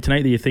starting goalie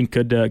tonight that you think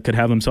could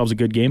have themselves a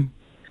good game?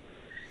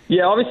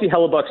 Yeah, obviously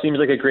Hellebuyck seems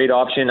like a great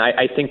option.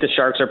 I think the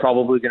Sharks are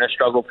probably going to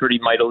struggle pretty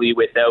mightily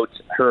without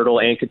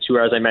Hertl and Couture,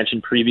 as I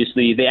mentioned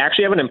previously. They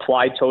actually have an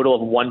implied total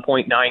of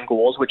 1.9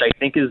 goals, which I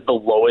think is the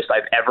lowest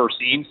I've ever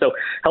seen. So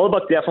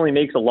Hellebuyck definitely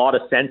makes a lot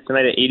of sense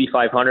tonight at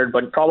 8,500,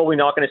 but probably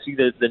not going to see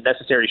the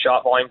necessary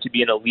shot volume to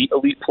be an elite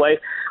play.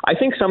 I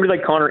think somebody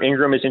like Connor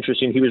Ingram is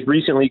interesting. He was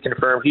recently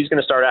confirmed he's going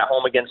to start at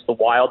home against the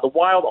Wild. The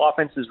Wild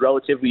offense is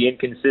relatively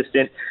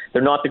inconsistent.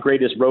 They're not the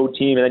greatest road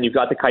team, and then you've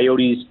got the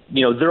Coyotes.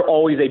 They're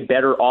always a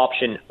better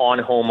option on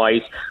home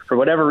ice. For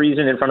whatever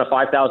reason, in front of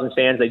 5,000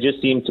 fans, they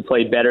just seem to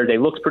play better. They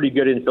looked pretty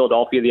good in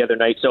Philadelphia the other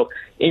night. So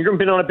Ingram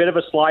been on a bit of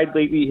a slide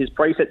lately. His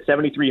price at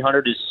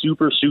 7,300 is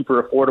super,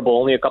 super affordable,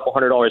 only a couple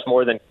 $100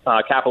 more than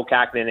Kaapo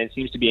Kähkönen, and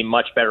seems to be a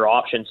much better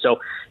option. So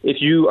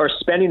if you are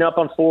spending up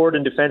on forward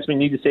and defensemen,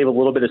 need to save a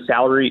little bit of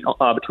salary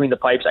between the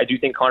pipes, I do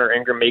think Connor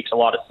Ingram makes a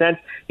lot of sense.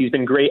 He's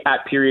been great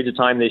at periods of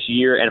time this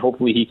year, and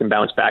hopefully he can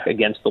bounce back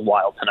against the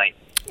Wild tonight.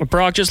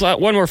 Brock, just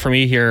one more for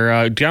me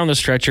here. Down the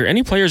stretch here,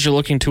 any players you're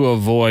looking to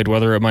avoid,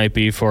 whether it might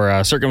be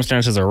for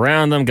circumstances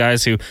around them,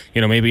 guys who,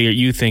 maybe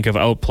you think have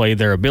outplayed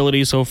their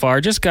ability so far,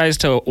 just guys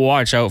to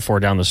watch out for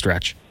down the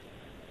stretch?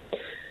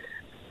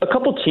 A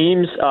couple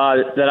teams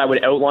that I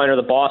would outline are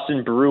the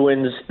Boston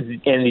Bruins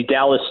and the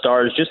Dallas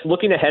Stars. Just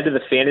looking ahead to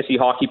the fantasy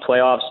hockey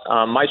playoffs,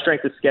 my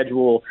strength of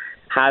schedule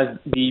has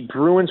the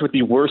Bruins with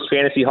the worst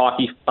fantasy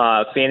hockey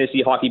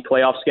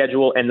playoff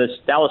schedule, and the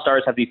Dallas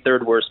Stars have the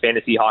third worst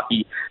fantasy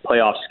hockey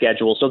playoff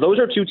schedule. So those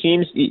are two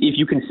teams. If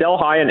you can sell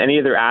high on any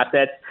of their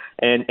assets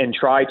and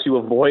try to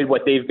avoid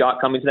what they've got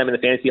coming to them in the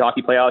fantasy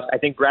hockey playoffs, I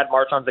think Brad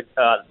Marchand's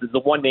the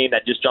one name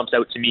that just jumps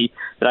out to me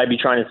that I'd be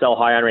trying to sell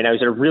high on right now.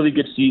 He's had a really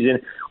good season.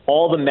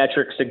 All the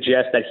metrics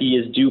suggest that he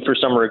is due for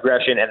some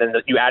regression, and then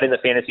you add in the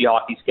fantasy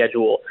hockey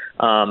schedule.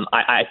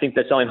 I think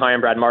that selling high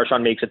on Brad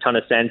Marchand makes a ton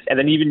of sense. And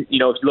then even, if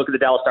you look at the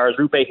Dallas Stars,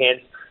 Rupe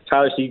Hintz,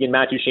 Tyler Seguin,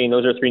 Matthew Shane,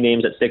 those are three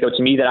names that stick out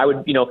to me that I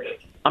would,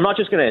 I'm not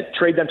just going to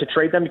trade them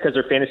because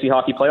their fantasy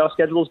hockey playoff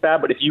schedule is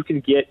bad, but if you can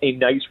get a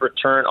nice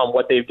return on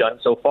what they've done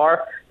so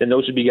far, then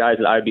those would be guys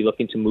that I would be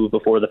looking to move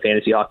before the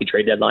fantasy hockey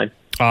trade deadline.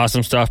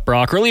 Awesome stuff,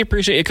 Brock. Really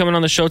appreciate you coming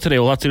on the show today.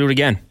 We'll have to do it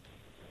again.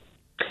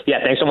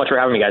 Yeah, thanks so much for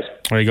having me, guys.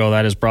 There you go.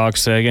 That is Brock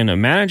Sagan, a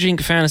managing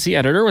fantasy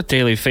editor with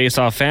Daily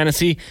Faceoff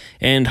Fantasy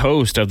and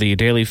host of the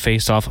Daily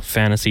Faceoff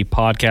Fantasy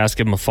podcast.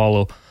 Give him a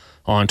follow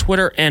on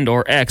Twitter and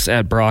or X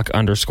at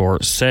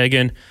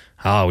Brock_Sagan.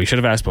 Oh, we should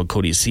have asked about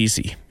Cody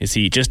Ceci. Is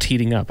he just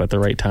heating up at the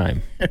right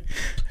time?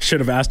 Should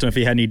have asked him if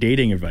he had any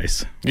dating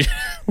advice. I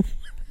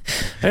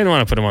didn't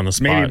want to put him on the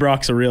spot. Maybe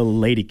Brock's a real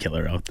lady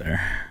killer out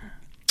there.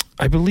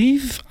 I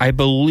believe,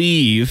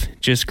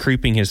 just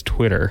creeping his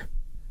Twitter,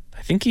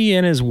 I think he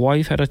and his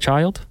wife had a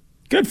child.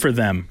 Good for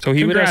them. So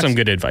he would have some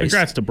good advice.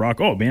 Congrats to Brock.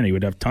 Oh, man, he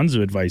would have tons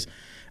of advice.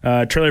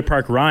 Trailer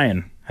Park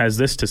Ryan has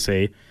this to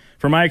say.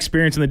 From my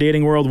experience in the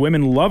dating world,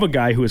 women love a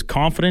guy who is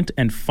confident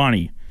and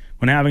funny.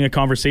 When having a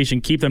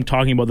conversation, keep them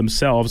talking about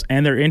themselves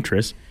and their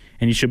interests,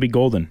 and you should be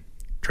golden.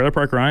 Trailer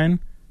Park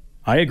Ryan,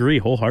 I agree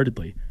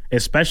wholeheartedly.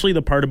 Especially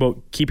the part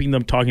about keeping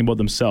them talking about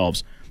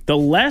themselves. The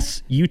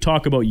less you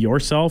talk about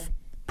yourself,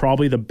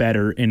 probably the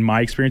better in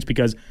my experience,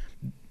 because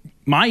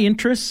my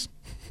interests,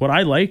 what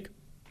I like,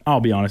 I'll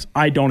be honest,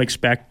 I don't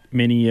expect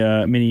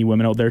many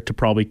women out there to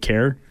probably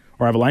care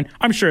or have a line.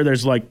 I'm sure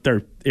there's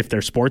if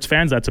they're sports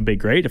fans, that's a big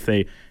great. If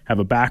they have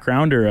a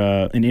background or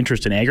an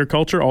interest in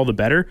agriculture, all the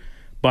better.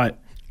 But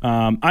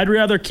I'd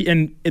rather,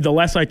 and the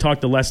less I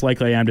talk, the less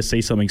likely I am to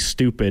say something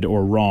stupid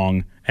or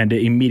wrong and to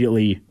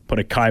immediately put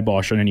a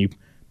kibosh on any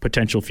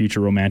potential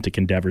future romantic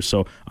endeavors.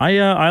 So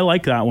I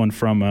like that one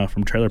from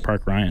Trailer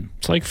Park Ryan.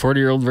 It's like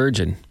 40-year-old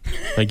virgin.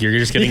 Like you're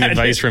just getting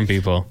advice from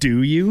people.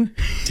 Do you?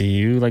 Do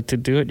you like to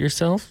do it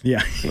yourself?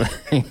 Yeah.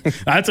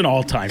 That's an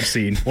all-time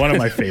scene. One of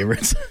my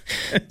favorites.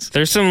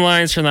 There's some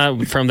lines from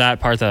that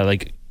part that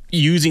like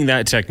using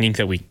that technique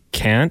that we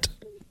can't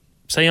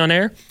say on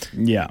air.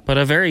 Yeah. But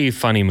a very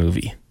funny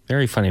movie.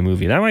 Very funny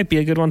movie. That might be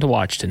a good one to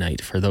watch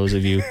tonight for those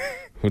of you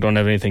who don't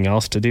have anything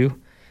else to do.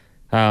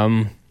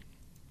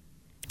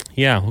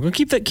 Yeah, we're gonna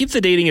keep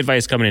the dating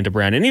advice coming into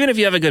Brandon. Even if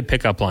you have a good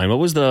pickup line, what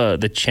was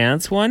the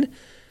Chance one?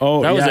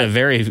 Oh, that was a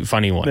very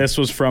funny one. This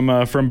was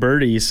from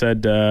Birdie. He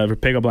said, for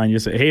pickup line, you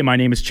said, "Hey, my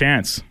name is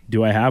Chance.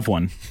 Do I have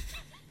one?"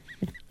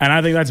 And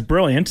I think that's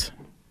brilliant.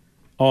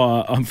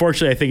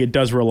 Unfortunately, I think it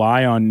does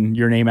rely on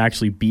your name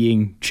actually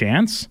being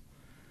Chance,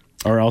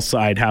 or else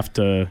I'd have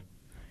to.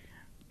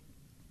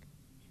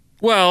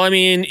 Well, I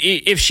mean,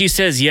 if she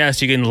says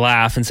yes, you can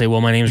laugh and say,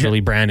 "Well, my name's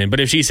really Brandon."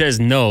 But if she says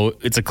no,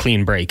 it's a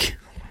clean break.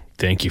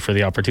 Thank you for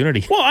the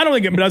opportunity. Well, I don't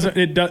think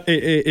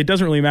it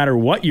doesn't really matter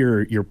what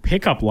your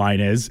pickup line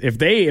is. If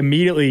they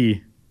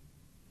immediately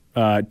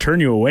turn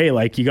you away,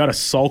 like you got to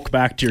sulk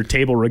back to your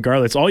table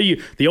regardless.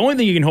 The only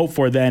thing you can hope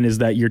for then is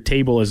that your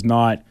table is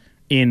not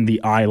in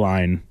the eye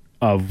line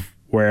of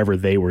wherever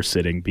they were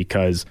sitting,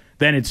 because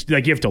then it's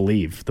like you have to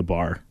leave the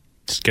bar.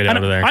 Just get out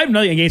of there. I have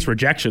nothing against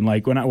rejection.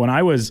 Like when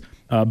I was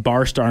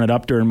bar starring it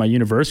up during my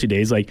university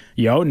days, like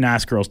you out and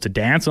ask girls to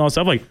dance and all that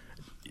stuff. Like,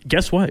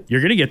 guess what?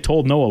 You're gonna get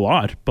told no a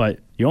lot, but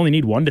you only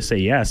need one to say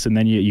yes, and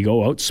then you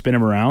go out, spin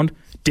them around,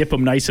 dip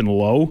them nice and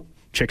low.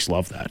 Chicks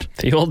love that.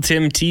 The old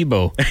Tim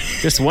Tebow.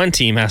 Just one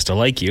team has to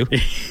like you.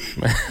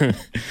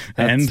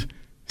 And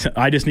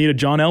I just need a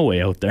John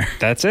Elway out there.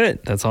 That's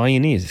it. That's all you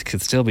need. It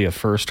could still be a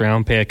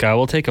first-round pick.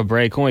 We'll take a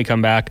break. When we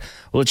come back,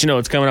 we'll let you know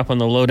what's coming up on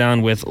the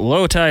Lowdown with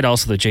Low Tide,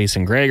 also the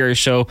Jason Gregor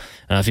Show.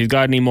 If you've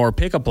got any more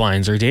pickup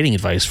lines or dating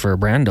advice for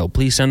Brando,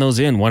 please send those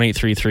in,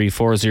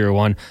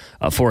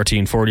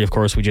 1-833-401-1440. Of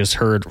course, we just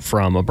heard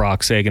from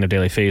Brock Sagan of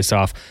Daily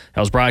Faceoff.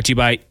 That was brought to you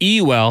by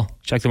Ewell.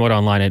 Check them out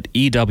online at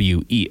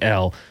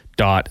ewel.ca.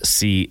 We'll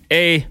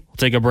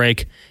take a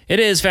break. It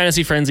is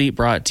Fantasy Frenzy,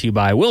 brought to you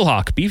by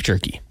Wilhauk Beef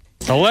Jerky.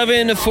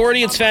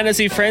 11:40, it's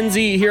Fantasy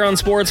Frenzy here on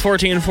Sports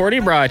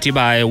 1440, brought to you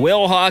by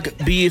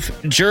Wilhauk Beef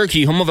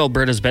Jerky, home of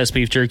Alberta's best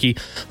beef jerky.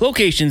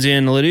 Locations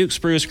in Leduc,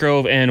 Spruce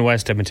Grove, and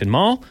West Edmonton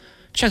Mall.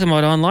 Check them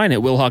out online at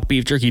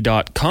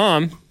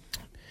wilhaukbeefjerky.com.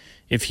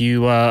 If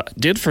you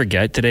did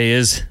forget, today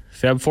is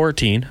Feb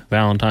 14,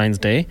 Valentine's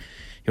Day.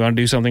 You want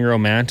to do something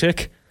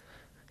romantic?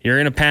 You're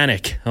in a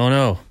panic. Oh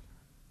no.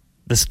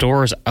 The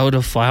store is out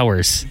of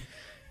flowers.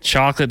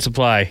 Chocolate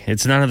supply.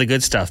 It's none of the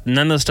good stuff.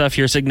 None of the stuff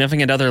your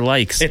significant other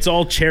likes. It's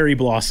all cherry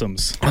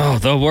blossoms. Oh,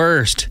 the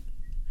worst.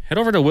 Head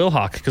over to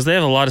Wilhauk because they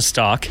have a lot of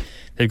stock.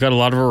 They've got a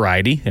lot of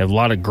variety. They have a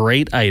lot of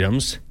great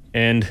items.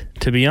 And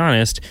to be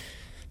honest,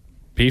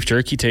 beef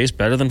jerky tastes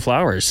better than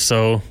flowers.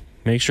 So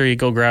make sure you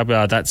go grab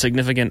that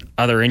significant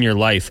other in your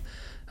life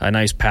a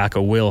nice pack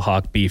of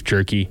Wilhauk beef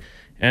jerky.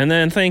 And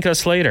then thank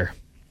us later.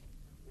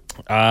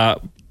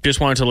 Just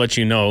wanted to let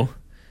you know,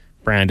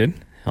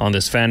 Brandon, on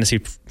this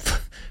Fantasy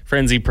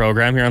Frenzy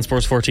program here on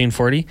Sports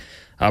 1440.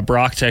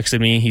 Brock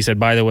texted me. He said,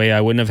 by the way, I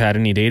wouldn't have had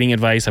any dating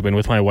advice. I've been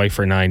with my wife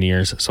for 9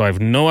 years, so I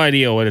have no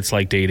idea what it's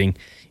like dating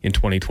in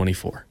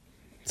 2024.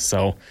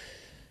 So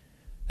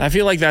I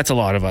feel like that's a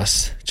lot of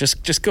us.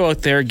 Just go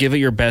out there, give it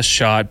your best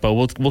shot, but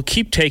we'll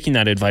keep taking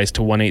that advice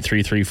to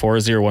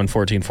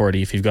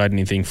 1-833-401-1440 if you've got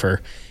anything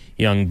for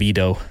young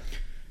Beto.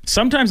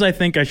 Sometimes I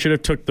think I should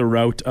have took the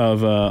route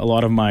of a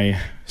lot of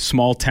my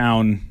small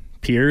town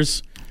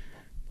peers.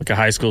 Like a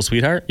high school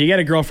sweetheart? You get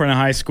a girlfriend in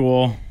high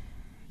school,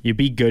 you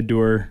be good to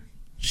her,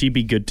 she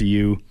be good to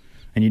you,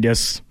 and you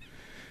just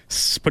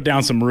put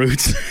down some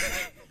roots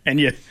and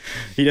you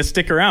just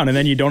stick around, and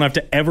then you don't have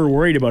to ever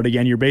worry about it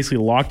again. You're basically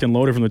locked and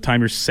loaded from the time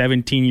you're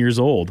 17 years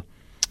old.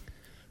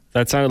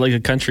 That sounded like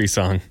a country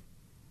song.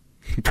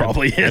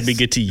 Probably is. I'd be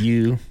good to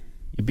you.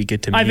 You'd be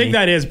good to me. I think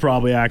that is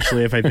probably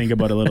actually, if I think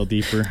about it a little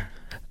deeper.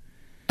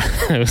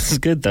 It was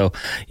good though.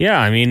 Yeah,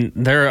 I mean,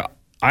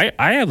 I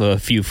have a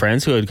few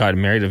friends who had gotten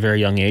married at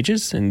very young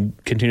ages and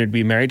continue to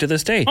be married to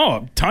this day.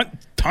 Oh,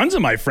 tons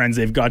of my friends,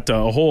 they've got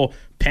a whole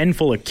pen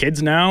full of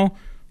kids now,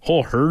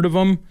 whole herd of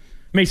them.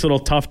 Makes it a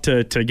little tough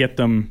to get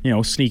them,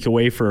 sneak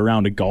away for a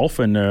round of golf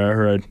and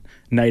or a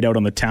night out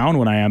on the town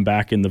when I am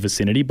back in the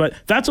vicinity. But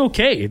that's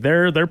okay.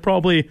 They're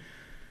probably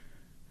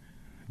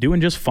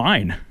doing just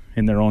fine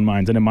in their own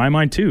minds, and in my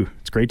mind too.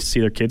 It's great to see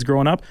their kids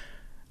growing up.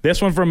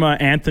 This one from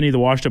Anthony, the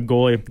washed-up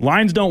goalie.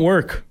 Lines don't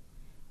work.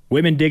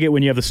 Women dig it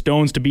when you have the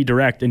stones to be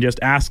direct and just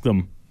ask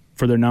them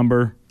for their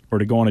number or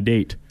to go on a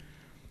date.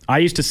 I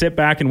used to sit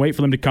back and wait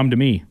for them to come to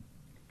me.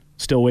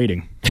 Still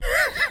waiting.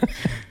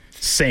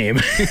 Same.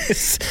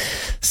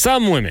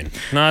 Some women,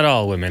 not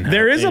all women.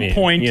 There is a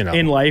point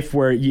in life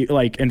where you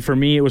and for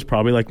me it was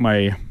probably like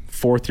my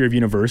fourth year of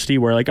university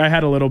where I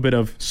had a little bit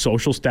of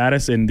social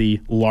status in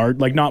the large,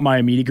 not my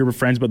immediate group of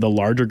friends, but the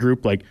larger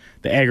group, like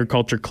the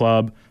agriculture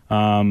club,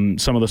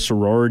 some of the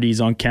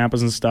sororities on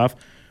campus and stuff,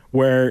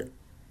 where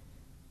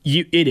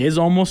it is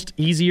almost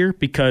easier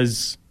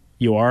because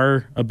you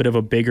are a bit of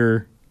a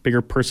bigger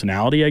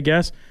personality, I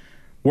guess,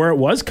 where it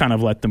was kind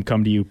of let them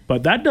come to you.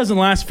 But that doesn't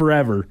last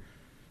forever.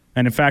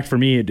 And in fact, for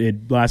me,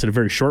 it lasted a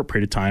very short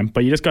period of time.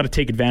 But you just got to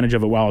take advantage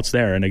of it while it's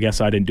there. And I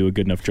guess I didn't do a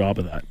good enough job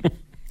of that.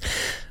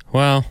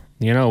 Well,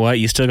 you know what?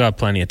 You still got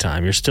plenty of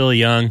time. You're still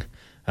young.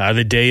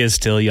 The day is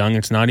still young.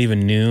 It's not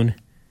even noon.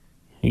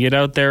 You get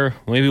out there.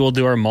 Maybe we'll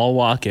do our mall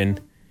walk and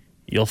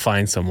you'll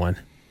find someone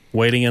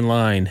waiting in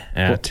line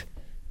at...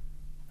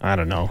 I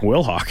don't know.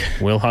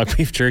 Wilhauk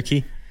beef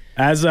jerky.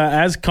 As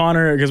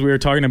Connor, because we were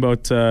talking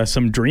about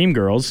some dream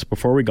girls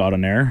before we got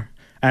on air,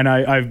 and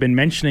I've been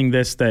mentioning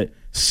this, that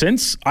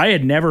since I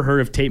had never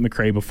heard of Tate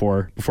McRae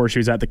before she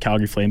was at the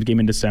Calgary Flames game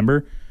in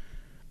December,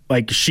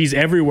 she's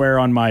everywhere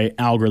on my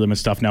algorithm and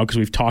stuff now because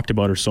we've talked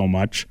about her so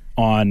much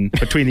on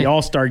between the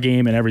All-Star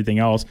game and everything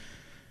else.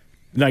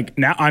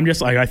 Now I'm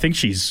just I think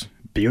she's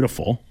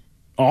beautiful,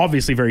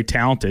 obviously very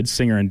talented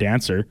singer and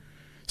dancer.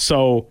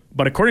 So,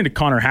 but according to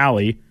Connor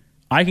Halley,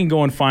 I can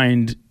go and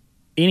find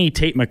any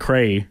Tate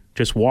McRae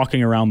just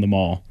walking around the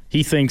mall.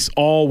 He thinks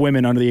all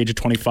women under the age of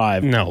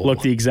 25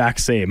 look the exact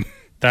same.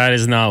 That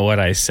is not what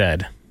I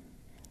said.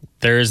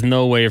 There is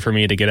no way for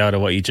me to get out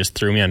of what you just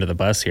threw me under the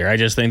bus here. I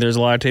just think there's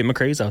a lot of Tate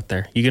McRaes out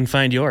there. You can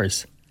find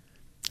yours.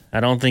 I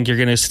don't think you're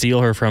going to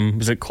steal her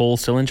from, is it Cole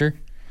Sillinger?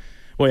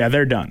 Well, yeah,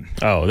 they're done.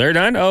 Oh, they're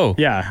done? Oh.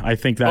 Yeah, I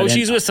think that...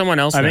 she's with someone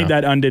else now. I think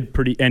that ended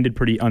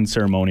pretty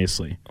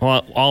unceremoniously.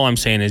 Well, all I'm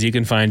saying is you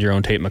can find your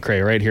own Tate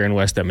McRae right here in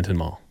West Edmonton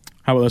Mall.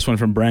 How about this one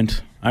from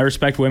Brent? I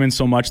respect women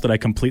so much that I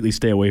completely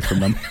stay away from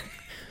them.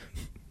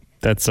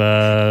 That's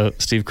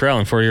Steve Carell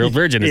and 40-Year-Old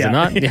Virgin, is it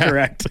not? Yeah,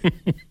 correct.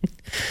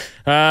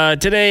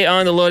 Today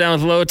on the Lowdown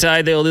with Low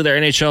Tide, they will do their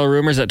NHL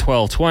rumors at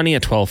 12:20.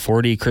 At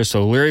 12:40, Chris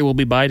O'Leary will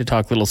be by to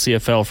talk little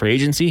CFL free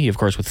agency. He, of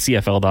course, with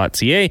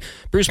CFL.ca.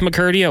 Bruce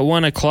McCurdy at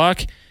 1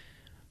 o'clock.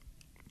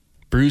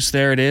 Bruce,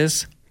 there it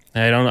is.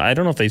 I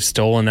don't know if they've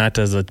stolen that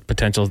as a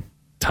potential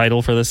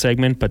title for the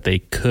segment, but they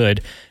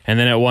could. And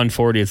then at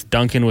 1:40, it's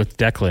Duncan with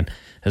Declan,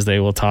 as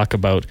they will talk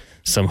about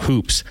some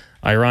hoops.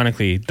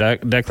 Ironically,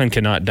 Declan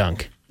cannot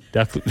dunk.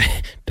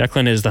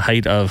 Declan is the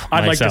height of myself.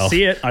 I'd like to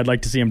see it. I'd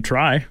like to see him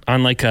try.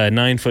 On like a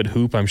 9-foot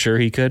hoop, I'm sure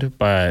he could,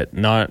 but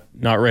not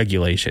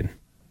regulation.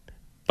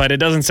 But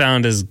it doesn't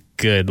sound as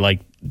good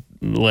like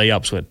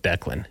layups with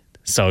Declan.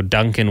 So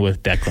Duncan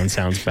with Declan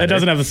sounds better. It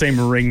doesn't have the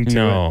same ring to it.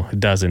 No, it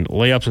doesn't.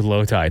 Layups with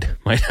Low Tide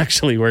might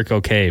actually work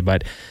okay,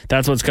 but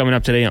that's what's coming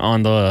up today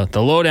on the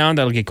Lowdown.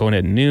 That'll get going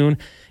at noon.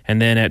 And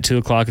then at 2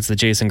 o'clock, it's the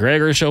Jason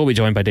Gregor Show. We'll be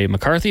joined by Dave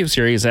McCarthy of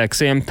Sirius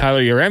XM,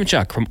 Tyler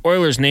Yaremchuk from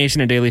Oilers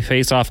Nation and Daily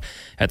Faceoff.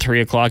 At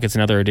 3 o'clock, it's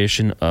another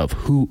edition of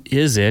Who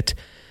Is It?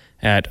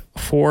 At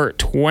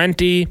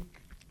 4:20,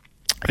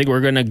 I think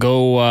we're going to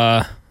go...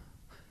 well,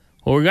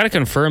 we got to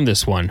confirm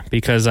this one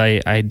because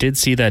I did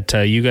see that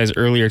you guys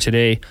earlier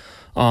today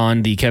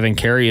on the Kevin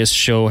Carius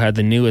show had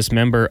the newest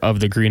member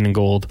of the Green and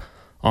Gold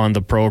on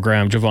the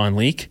program, Javon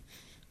Leake.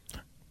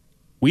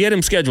 We had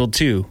him scheduled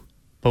too,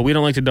 but we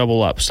don't like to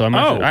double up. So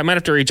I might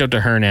have to reach out to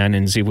Hernan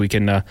and see if we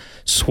can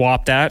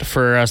swap that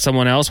for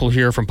someone else. We'll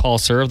hear from Paul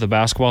Sir of the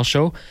basketball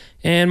show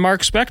and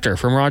Mark Spector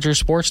from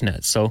Rogers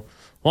Sportsnet. So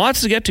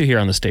lots to get to here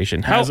on the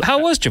station. How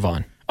was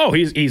Javon? Oh,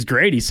 he's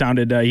great. He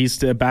sounded he's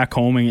back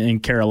home in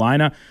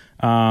Carolina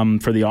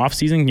for the off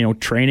season.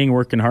 Training,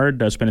 working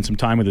hard, spending some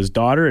time with his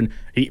daughter, and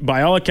he,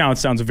 by all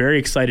accounts, sounds very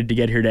excited to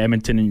get here to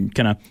Edmonton and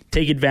kind of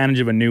take advantage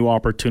of a new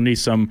opportunity.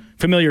 Some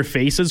familiar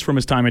faces from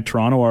his time in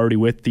Toronto already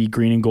with the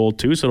Green and Gold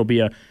too, so it'll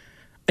be an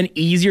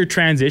easier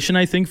transition,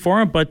 I think,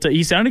 for him. But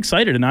he sounded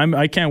excited, and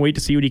I can't wait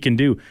to see what he can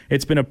do.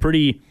 It's been a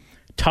pretty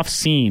tough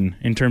scene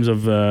in terms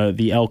of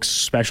the Elks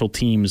special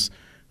teams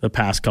the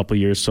past couple of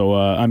years. So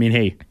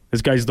hey.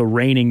 This guy's the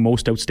reigning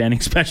most outstanding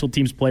special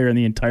teams player in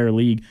the entire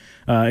league.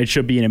 It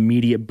should be an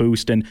immediate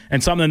boost and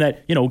something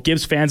that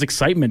gives fans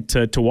excitement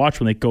to watch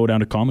when they go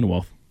down to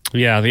Commonwealth.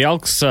 Yeah, the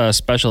Elks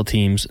special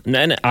teams,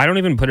 and I don't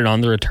even put it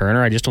on the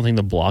returner. I just don't think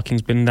the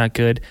blocking's been that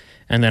good.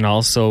 And then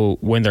also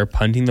when they're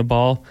punting the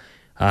ball,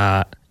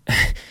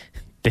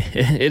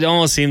 it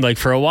almost seemed like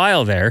for a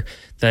while there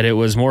that it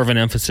was more of an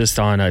emphasis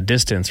on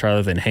distance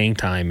rather than hang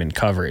time and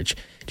coverage.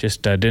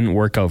 Just didn't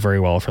work out very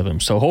well for them.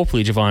 So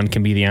hopefully Javon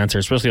can be the answer,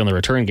 especially on the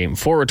return game.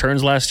 4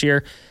 returns last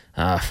year,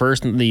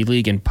 first in the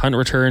league in punt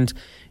returns.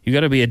 You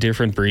got to be a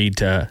different breed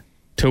to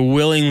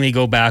willingly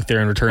go back there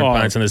and return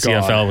punts in the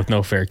CFL with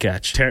no fair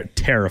catch.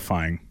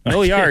 Terrifying.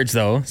 No yards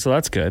though, so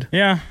that's good.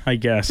 Yeah, I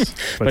guess.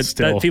 But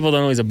still, people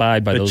don't always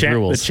abide by those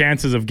rules. The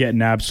chances of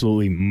getting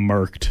absolutely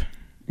murked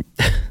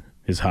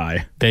is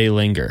high. They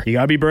linger. You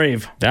got to be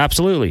brave.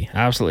 Absolutely.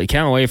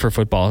 Can't wait for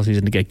football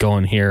season to get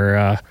going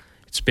here.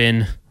 It's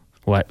been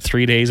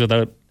 3 days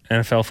without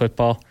NFL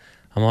football?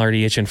 I'm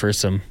already itching for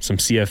some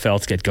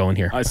CFL to get going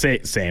here.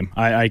 Same.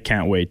 I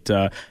can't wait.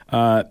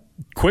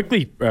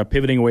 Quickly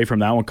pivoting away from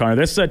that one, Connor.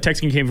 This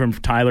texting came from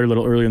Tyler a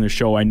little earlier in the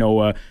show. I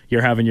know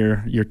you're having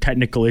your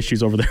technical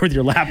issues over there with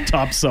your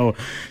laptop, so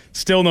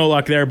still no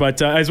luck there.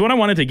 But is what I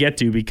wanted to get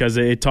to because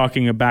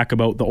talking back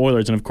about the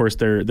Oilers and of course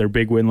their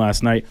big win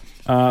last night,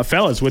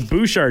 fellas. With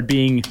Bouchard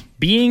being /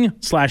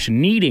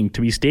 needing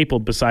to be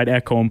stapled beside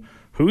Ekholm,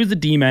 who's the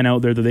D-man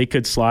out there that they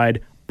could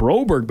slide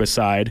Broberg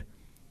beside?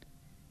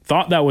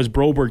 Thought that was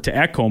Broberg to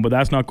Ekholm, but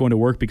that's not going to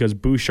work because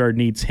Bouchard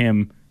needs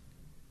him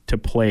to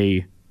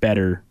play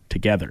better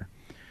together.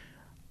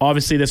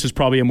 Obviously, this is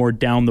probably a more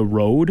down the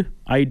road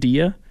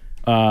idea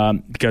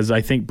because I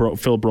think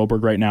Phil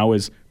Broberg right now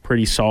is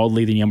pretty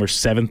solidly the number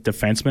 7th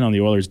defenseman on the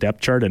Oilers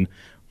depth chart and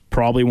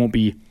probably won't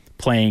be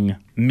playing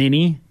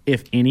many,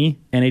 if any,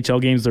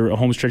 NHL games the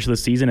home stretch of the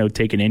season. It would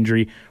take an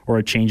injury or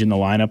a change in the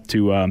lineup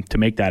to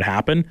make that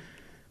happen.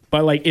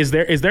 But is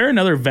there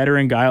another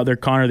veteran guy out there,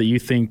 Connor, that you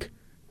think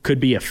could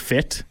be a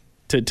fit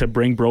to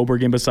bring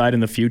Broberg in beside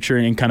in the future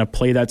and kind of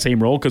play that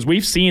same role? Because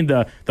we've seen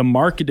the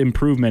marked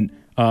improvement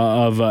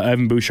of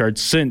Evan Bouchard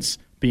since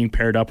being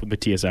paired up with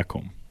Matthias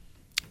Ekholm.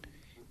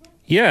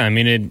 Yeah, I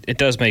mean, it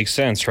does make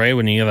sense, right?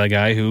 When you have a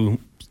guy who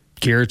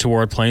geared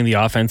toward playing the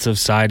offensive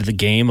side of the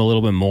game a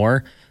little bit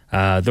more,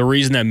 the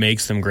reason that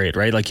makes them great,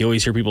 right? Like you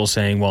always hear people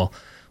saying, well,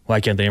 why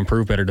can't they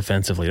improve better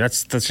defensively?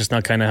 That's just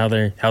not kind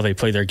of how they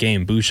play their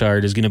game.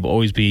 Bouchard is going to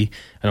always be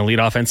an elite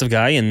offensive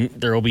guy, and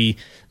there will be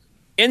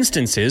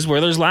instances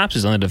where there's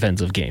lapses on the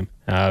defensive game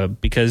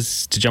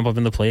because to jump up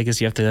in the play, I guess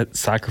you have to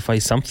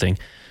sacrifice something.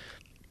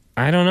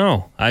 I don't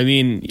know. I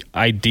mean,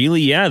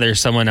 ideally, yeah, there's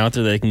someone out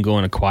there that they can go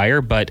and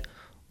acquire, but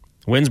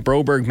When's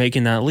Broberg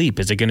making that leap?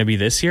 Is it going to be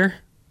this year?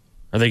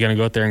 Are they going to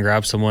go out there and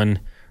grab someone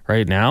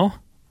right now?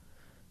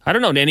 I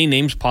don't know. Any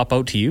names pop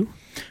out to you?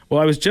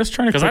 Well, I was just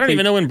trying to because I don't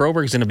even know when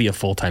Broberg's going to be a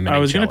full-time NHLer. I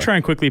was going to try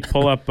and quickly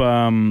pull up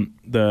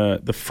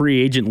the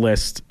free agent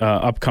list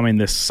upcoming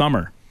this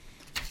summer,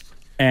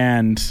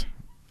 and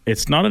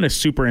it's not a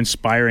super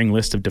inspiring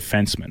list of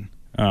defensemen.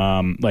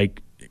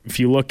 Like if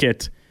you look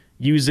at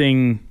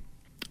using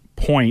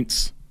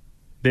points,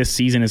 this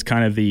season is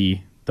kind of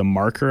the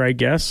marker, I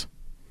guess.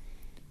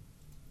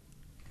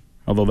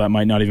 Although that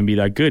might not even be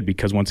that good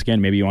because, once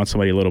again, maybe you want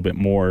somebody a little bit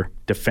more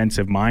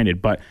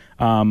defensive-minded. But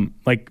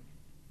like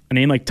a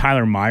name like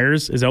Tyler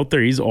Myers is out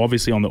there. He's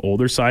obviously on the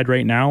older side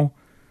right now.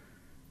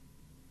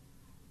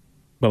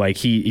 But like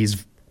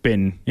he's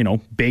been,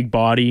 big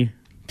body,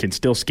 can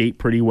still skate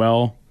pretty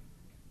well.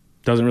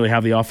 Doesn't really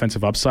have the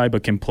offensive upside,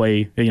 but can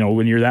play,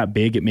 when you're that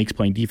big, it makes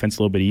playing defense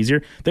a little bit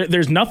easier.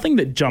 There's nothing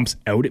that jumps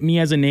out at me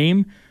as a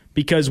name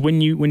because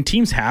when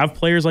teams have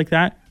players like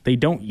that, they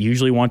don't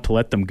usually want to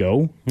let them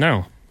go.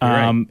 No.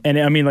 Right. And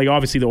I mean, like,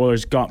 obviously the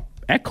Oilers got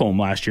Ekholm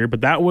last year,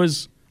 but that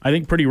was, I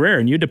think, pretty rare.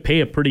 And you had to pay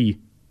a pretty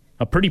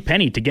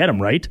penny to get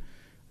him, right?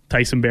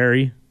 Tyson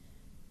Barrie,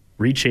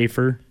 Reed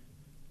Schaefer,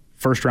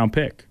 first-round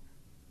pick.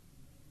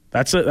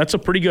 That's a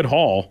pretty good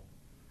haul.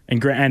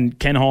 And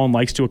Ken Holland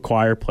likes to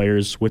acquire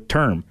players with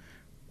term,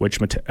 which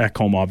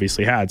Ekholm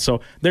obviously had.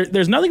 So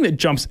there's nothing that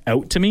jumps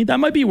out to me. That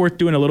might be worth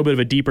doing a little bit of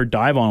a deeper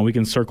dive on. We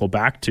can circle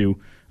back to.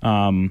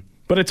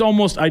 But it's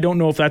almost, I don't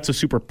know if that's a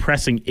super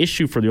pressing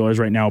issue for the Oilers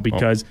right now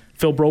because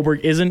Phil Broberg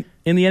isn't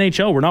in the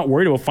NHL. We're not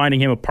worried about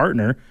finding him a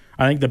partner.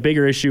 I think the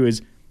bigger issue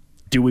is,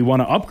 do we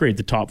want to upgrade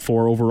the top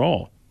four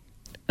overall?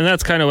 And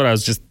that's kind of what I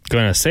was just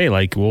going to say.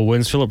 Like, well,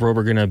 when's Philip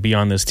Broberg going to be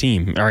on this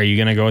team? Are you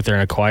going to go out there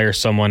and acquire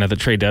someone at the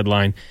trade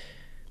deadline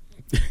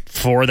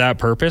for that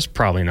purpose?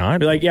 Probably not.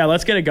 Be like, yeah,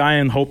 let's get a guy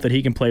and hope that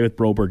he can play with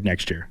Broberg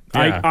next year.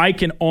 Yeah. I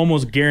can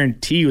almost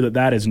guarantee you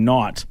that is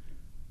not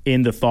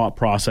in the thought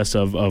process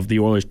of the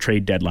Oilers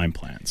trade deadline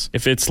plans.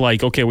 If it's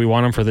like, okay, we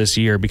want him for this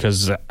year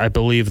because I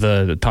believe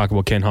the talk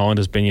about Ken Holland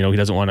has been, he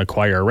doesn't want to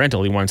acquire a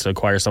rental. He wants to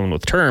acquire someone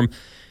with term.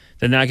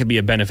 Then that could be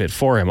a benefit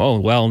for him. Oh,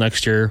 well,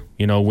 next year,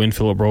 when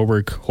Philip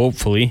Broberg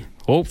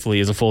hopefully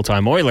is a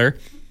full-time Oiler,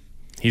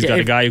 he's got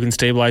a guy who can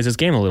stabilize his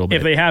game a little bit.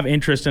 If they have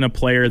interest in a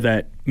player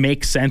that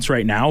makes sense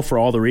right now for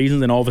all the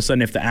reasons, and all of a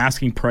sudden if the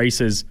asking price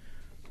is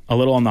a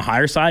little on the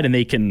higher side and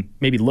they can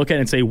maybe look at it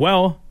and say,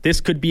 well, this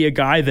could be a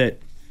guy that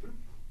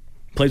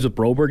plays with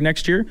Broberg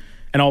next year,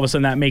 and all of a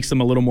sudden that makes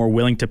them a little more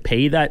willing to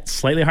pay that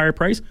slightly higher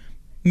price.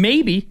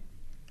 Maybe.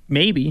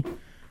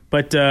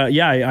 But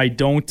I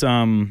don't.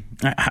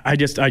 I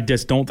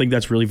just don't think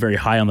that's really very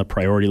high on the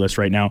priority list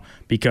right now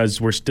because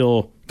we're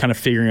still kind of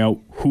figuring out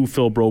who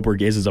Phil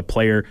Broberg is as a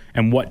player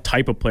and what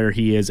type of player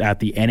he is at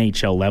the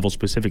NHL level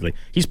specifically.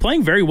 He's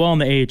playing very well in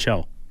the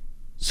AHL.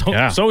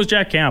 So is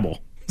Jack Campbell.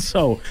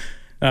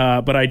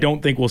 But I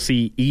don't think we'll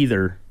see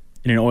either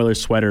in an Oilers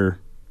sweater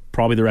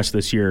probably the rest of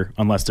this year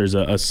unless there's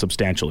a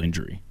substantial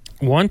injury.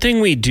 One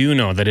thing we do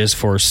know that is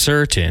for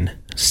certain,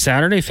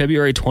 Saturday,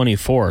 February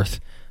 24th,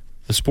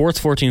 the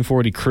Sports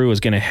 1440 crew is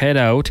going to head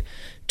out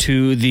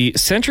to the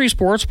Century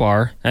Sports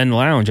Bar and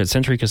Lounge at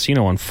Century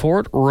Casino on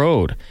Fort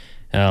Road.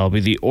 It'll be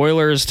the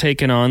Oilers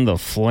taking on the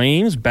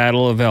Flames,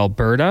 Battle of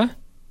Alberta.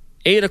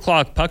 8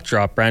 o'clock puck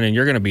drop. Brandon,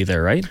 you're going to be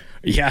there, right?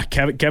 Yeah,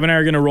 Kevin and I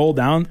are going to roll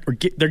down.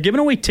 They're giving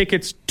away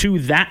tickets to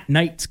that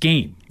night's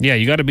game. Yeah,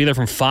 you got to be there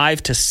from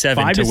 5 to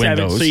 7 to win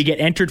those. So you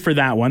get entered for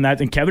that one.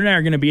 And Kevin and I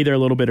are going to be there a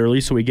little bit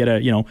early, so we get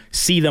to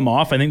see them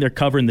off. I think they're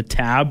covering the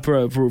tab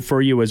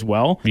for you as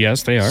well.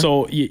 Yes, they are.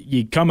 So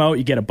you come out,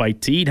 you get a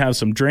bite to eat, have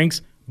some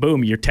drinks.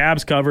 Boom, your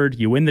tab's covered.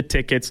 You win the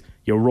tickets.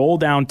 You roll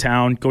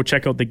downtown, go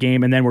check out the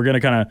game, and then we're going to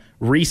kind of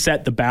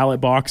reset the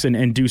ballot box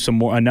and do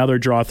another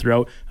draw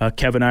throughout.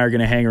 Kevin and I are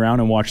going to hang around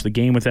and watch the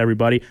game with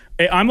everybody.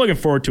 I'm looking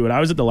forward to it. I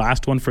was at the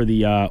last one for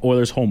the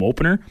Oilers home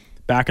opener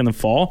back in the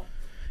fall.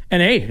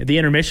 And hey, at the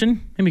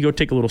intermission, maybe go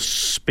take a little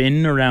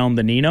spin around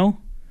the Nino,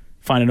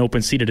 find an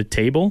open seat at a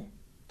table,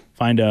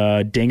 find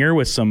a dinger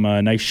with some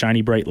nice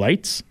shiny bright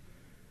lights.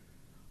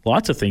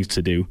 Lots of things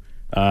to do,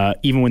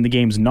 even when the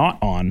game's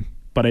not on.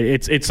 But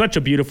it's such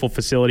a beautiful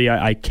facility.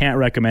 I can't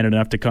recommend it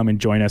enough to come and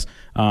join us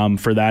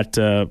for that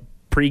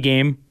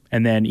pregame.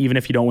 And then even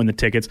if you don't win the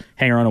tickets,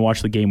 hang around and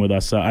watch the game with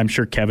us. I'm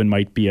sure Kevin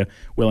might be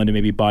willing to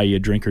maybe buy you a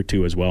drink or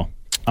two as well.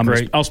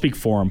 I'll speak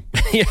for him.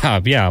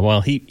 Yeah. Well,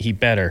 he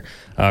better.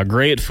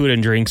 Great food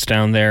and drinks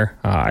down there.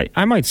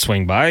 I might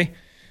swing by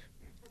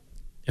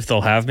if they'll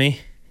have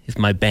me. If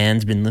my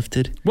ban's been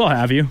lifted, we'll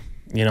have you.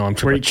 I'm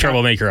a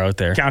troublemaker out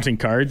there. Counting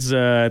cards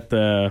at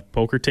the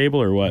poker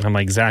table or what? I'm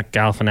like Zach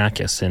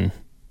Galifianakis in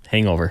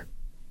Hangover.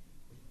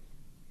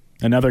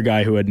 Another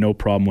guy who had no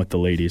problem with the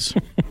ladies.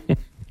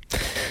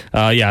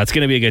 It's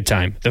going to be a good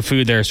time. The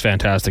food there is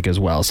fantastic as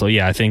well. So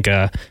I think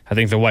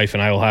the wife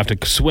and I will have to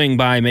swing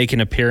by, make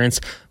an appearance.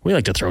 We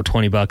like to throw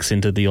 $20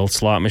 into the old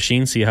slot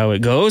machine, see how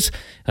it goes.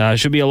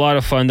 Should be a lot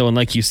of fun though, and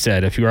like you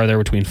said, if you are there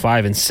between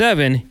 5 and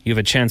 7, you have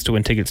a chance to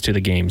win tickets to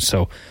the game.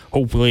 So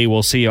hopefully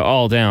we'll see you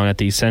all down at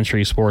the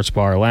Century Sports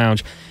Bar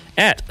Lounge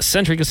at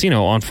Century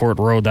Casino on Fort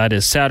Road. That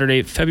is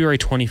Saturday, February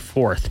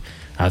 24th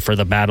for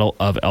the Battle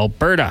of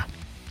Alberta.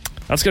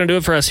 That's going to do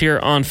it for us here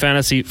on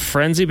Fantasy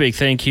Frenzy. Big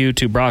thank you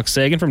to Brock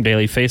Sagan from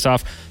Daily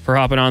Faceoff for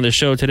hopping on the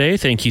show today.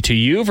 Thank you to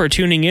you for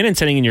tuning in and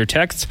sending in your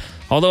texts,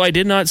 although I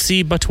did not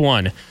see but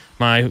one.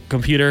 My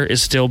computer is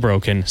still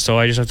broken, so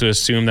I just have to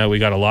assume that we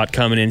got a lot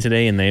coming in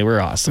today, and they were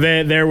awesome.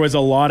 There was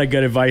a lot of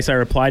good advice. I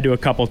replied to a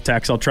couple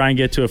texts. I'll try and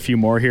get to a few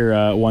more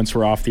here once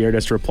we're off the air,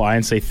 just to reply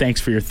and say thanks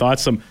for your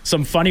thoughts.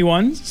 Some funny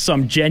ones,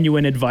 some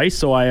genuine advice,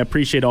 so I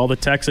appreciate all the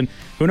texts, and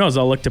who knows,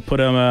 I'll look to put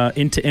them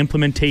into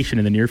implementation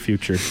in the near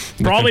future.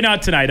 Probably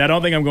not tonight. I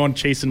don't think I'm going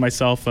chasing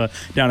myself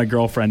down a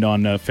girlfriend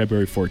on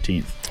February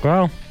 14th.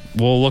 Well,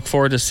 we'll look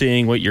forward to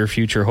seeing what your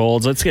future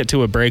holds. Let's get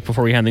to a break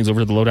before we hand things over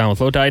to the Lowdown with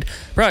Lowtide.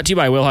 Brought to you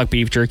by Wilhauk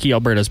Beef Jerky,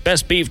 Alberta's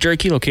best beef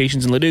jerky.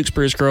 Locations in Leduc,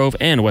 Spruce Grove,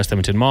 and West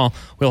Edmonton Mall.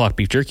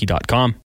 WilhaukBeefJerky.com.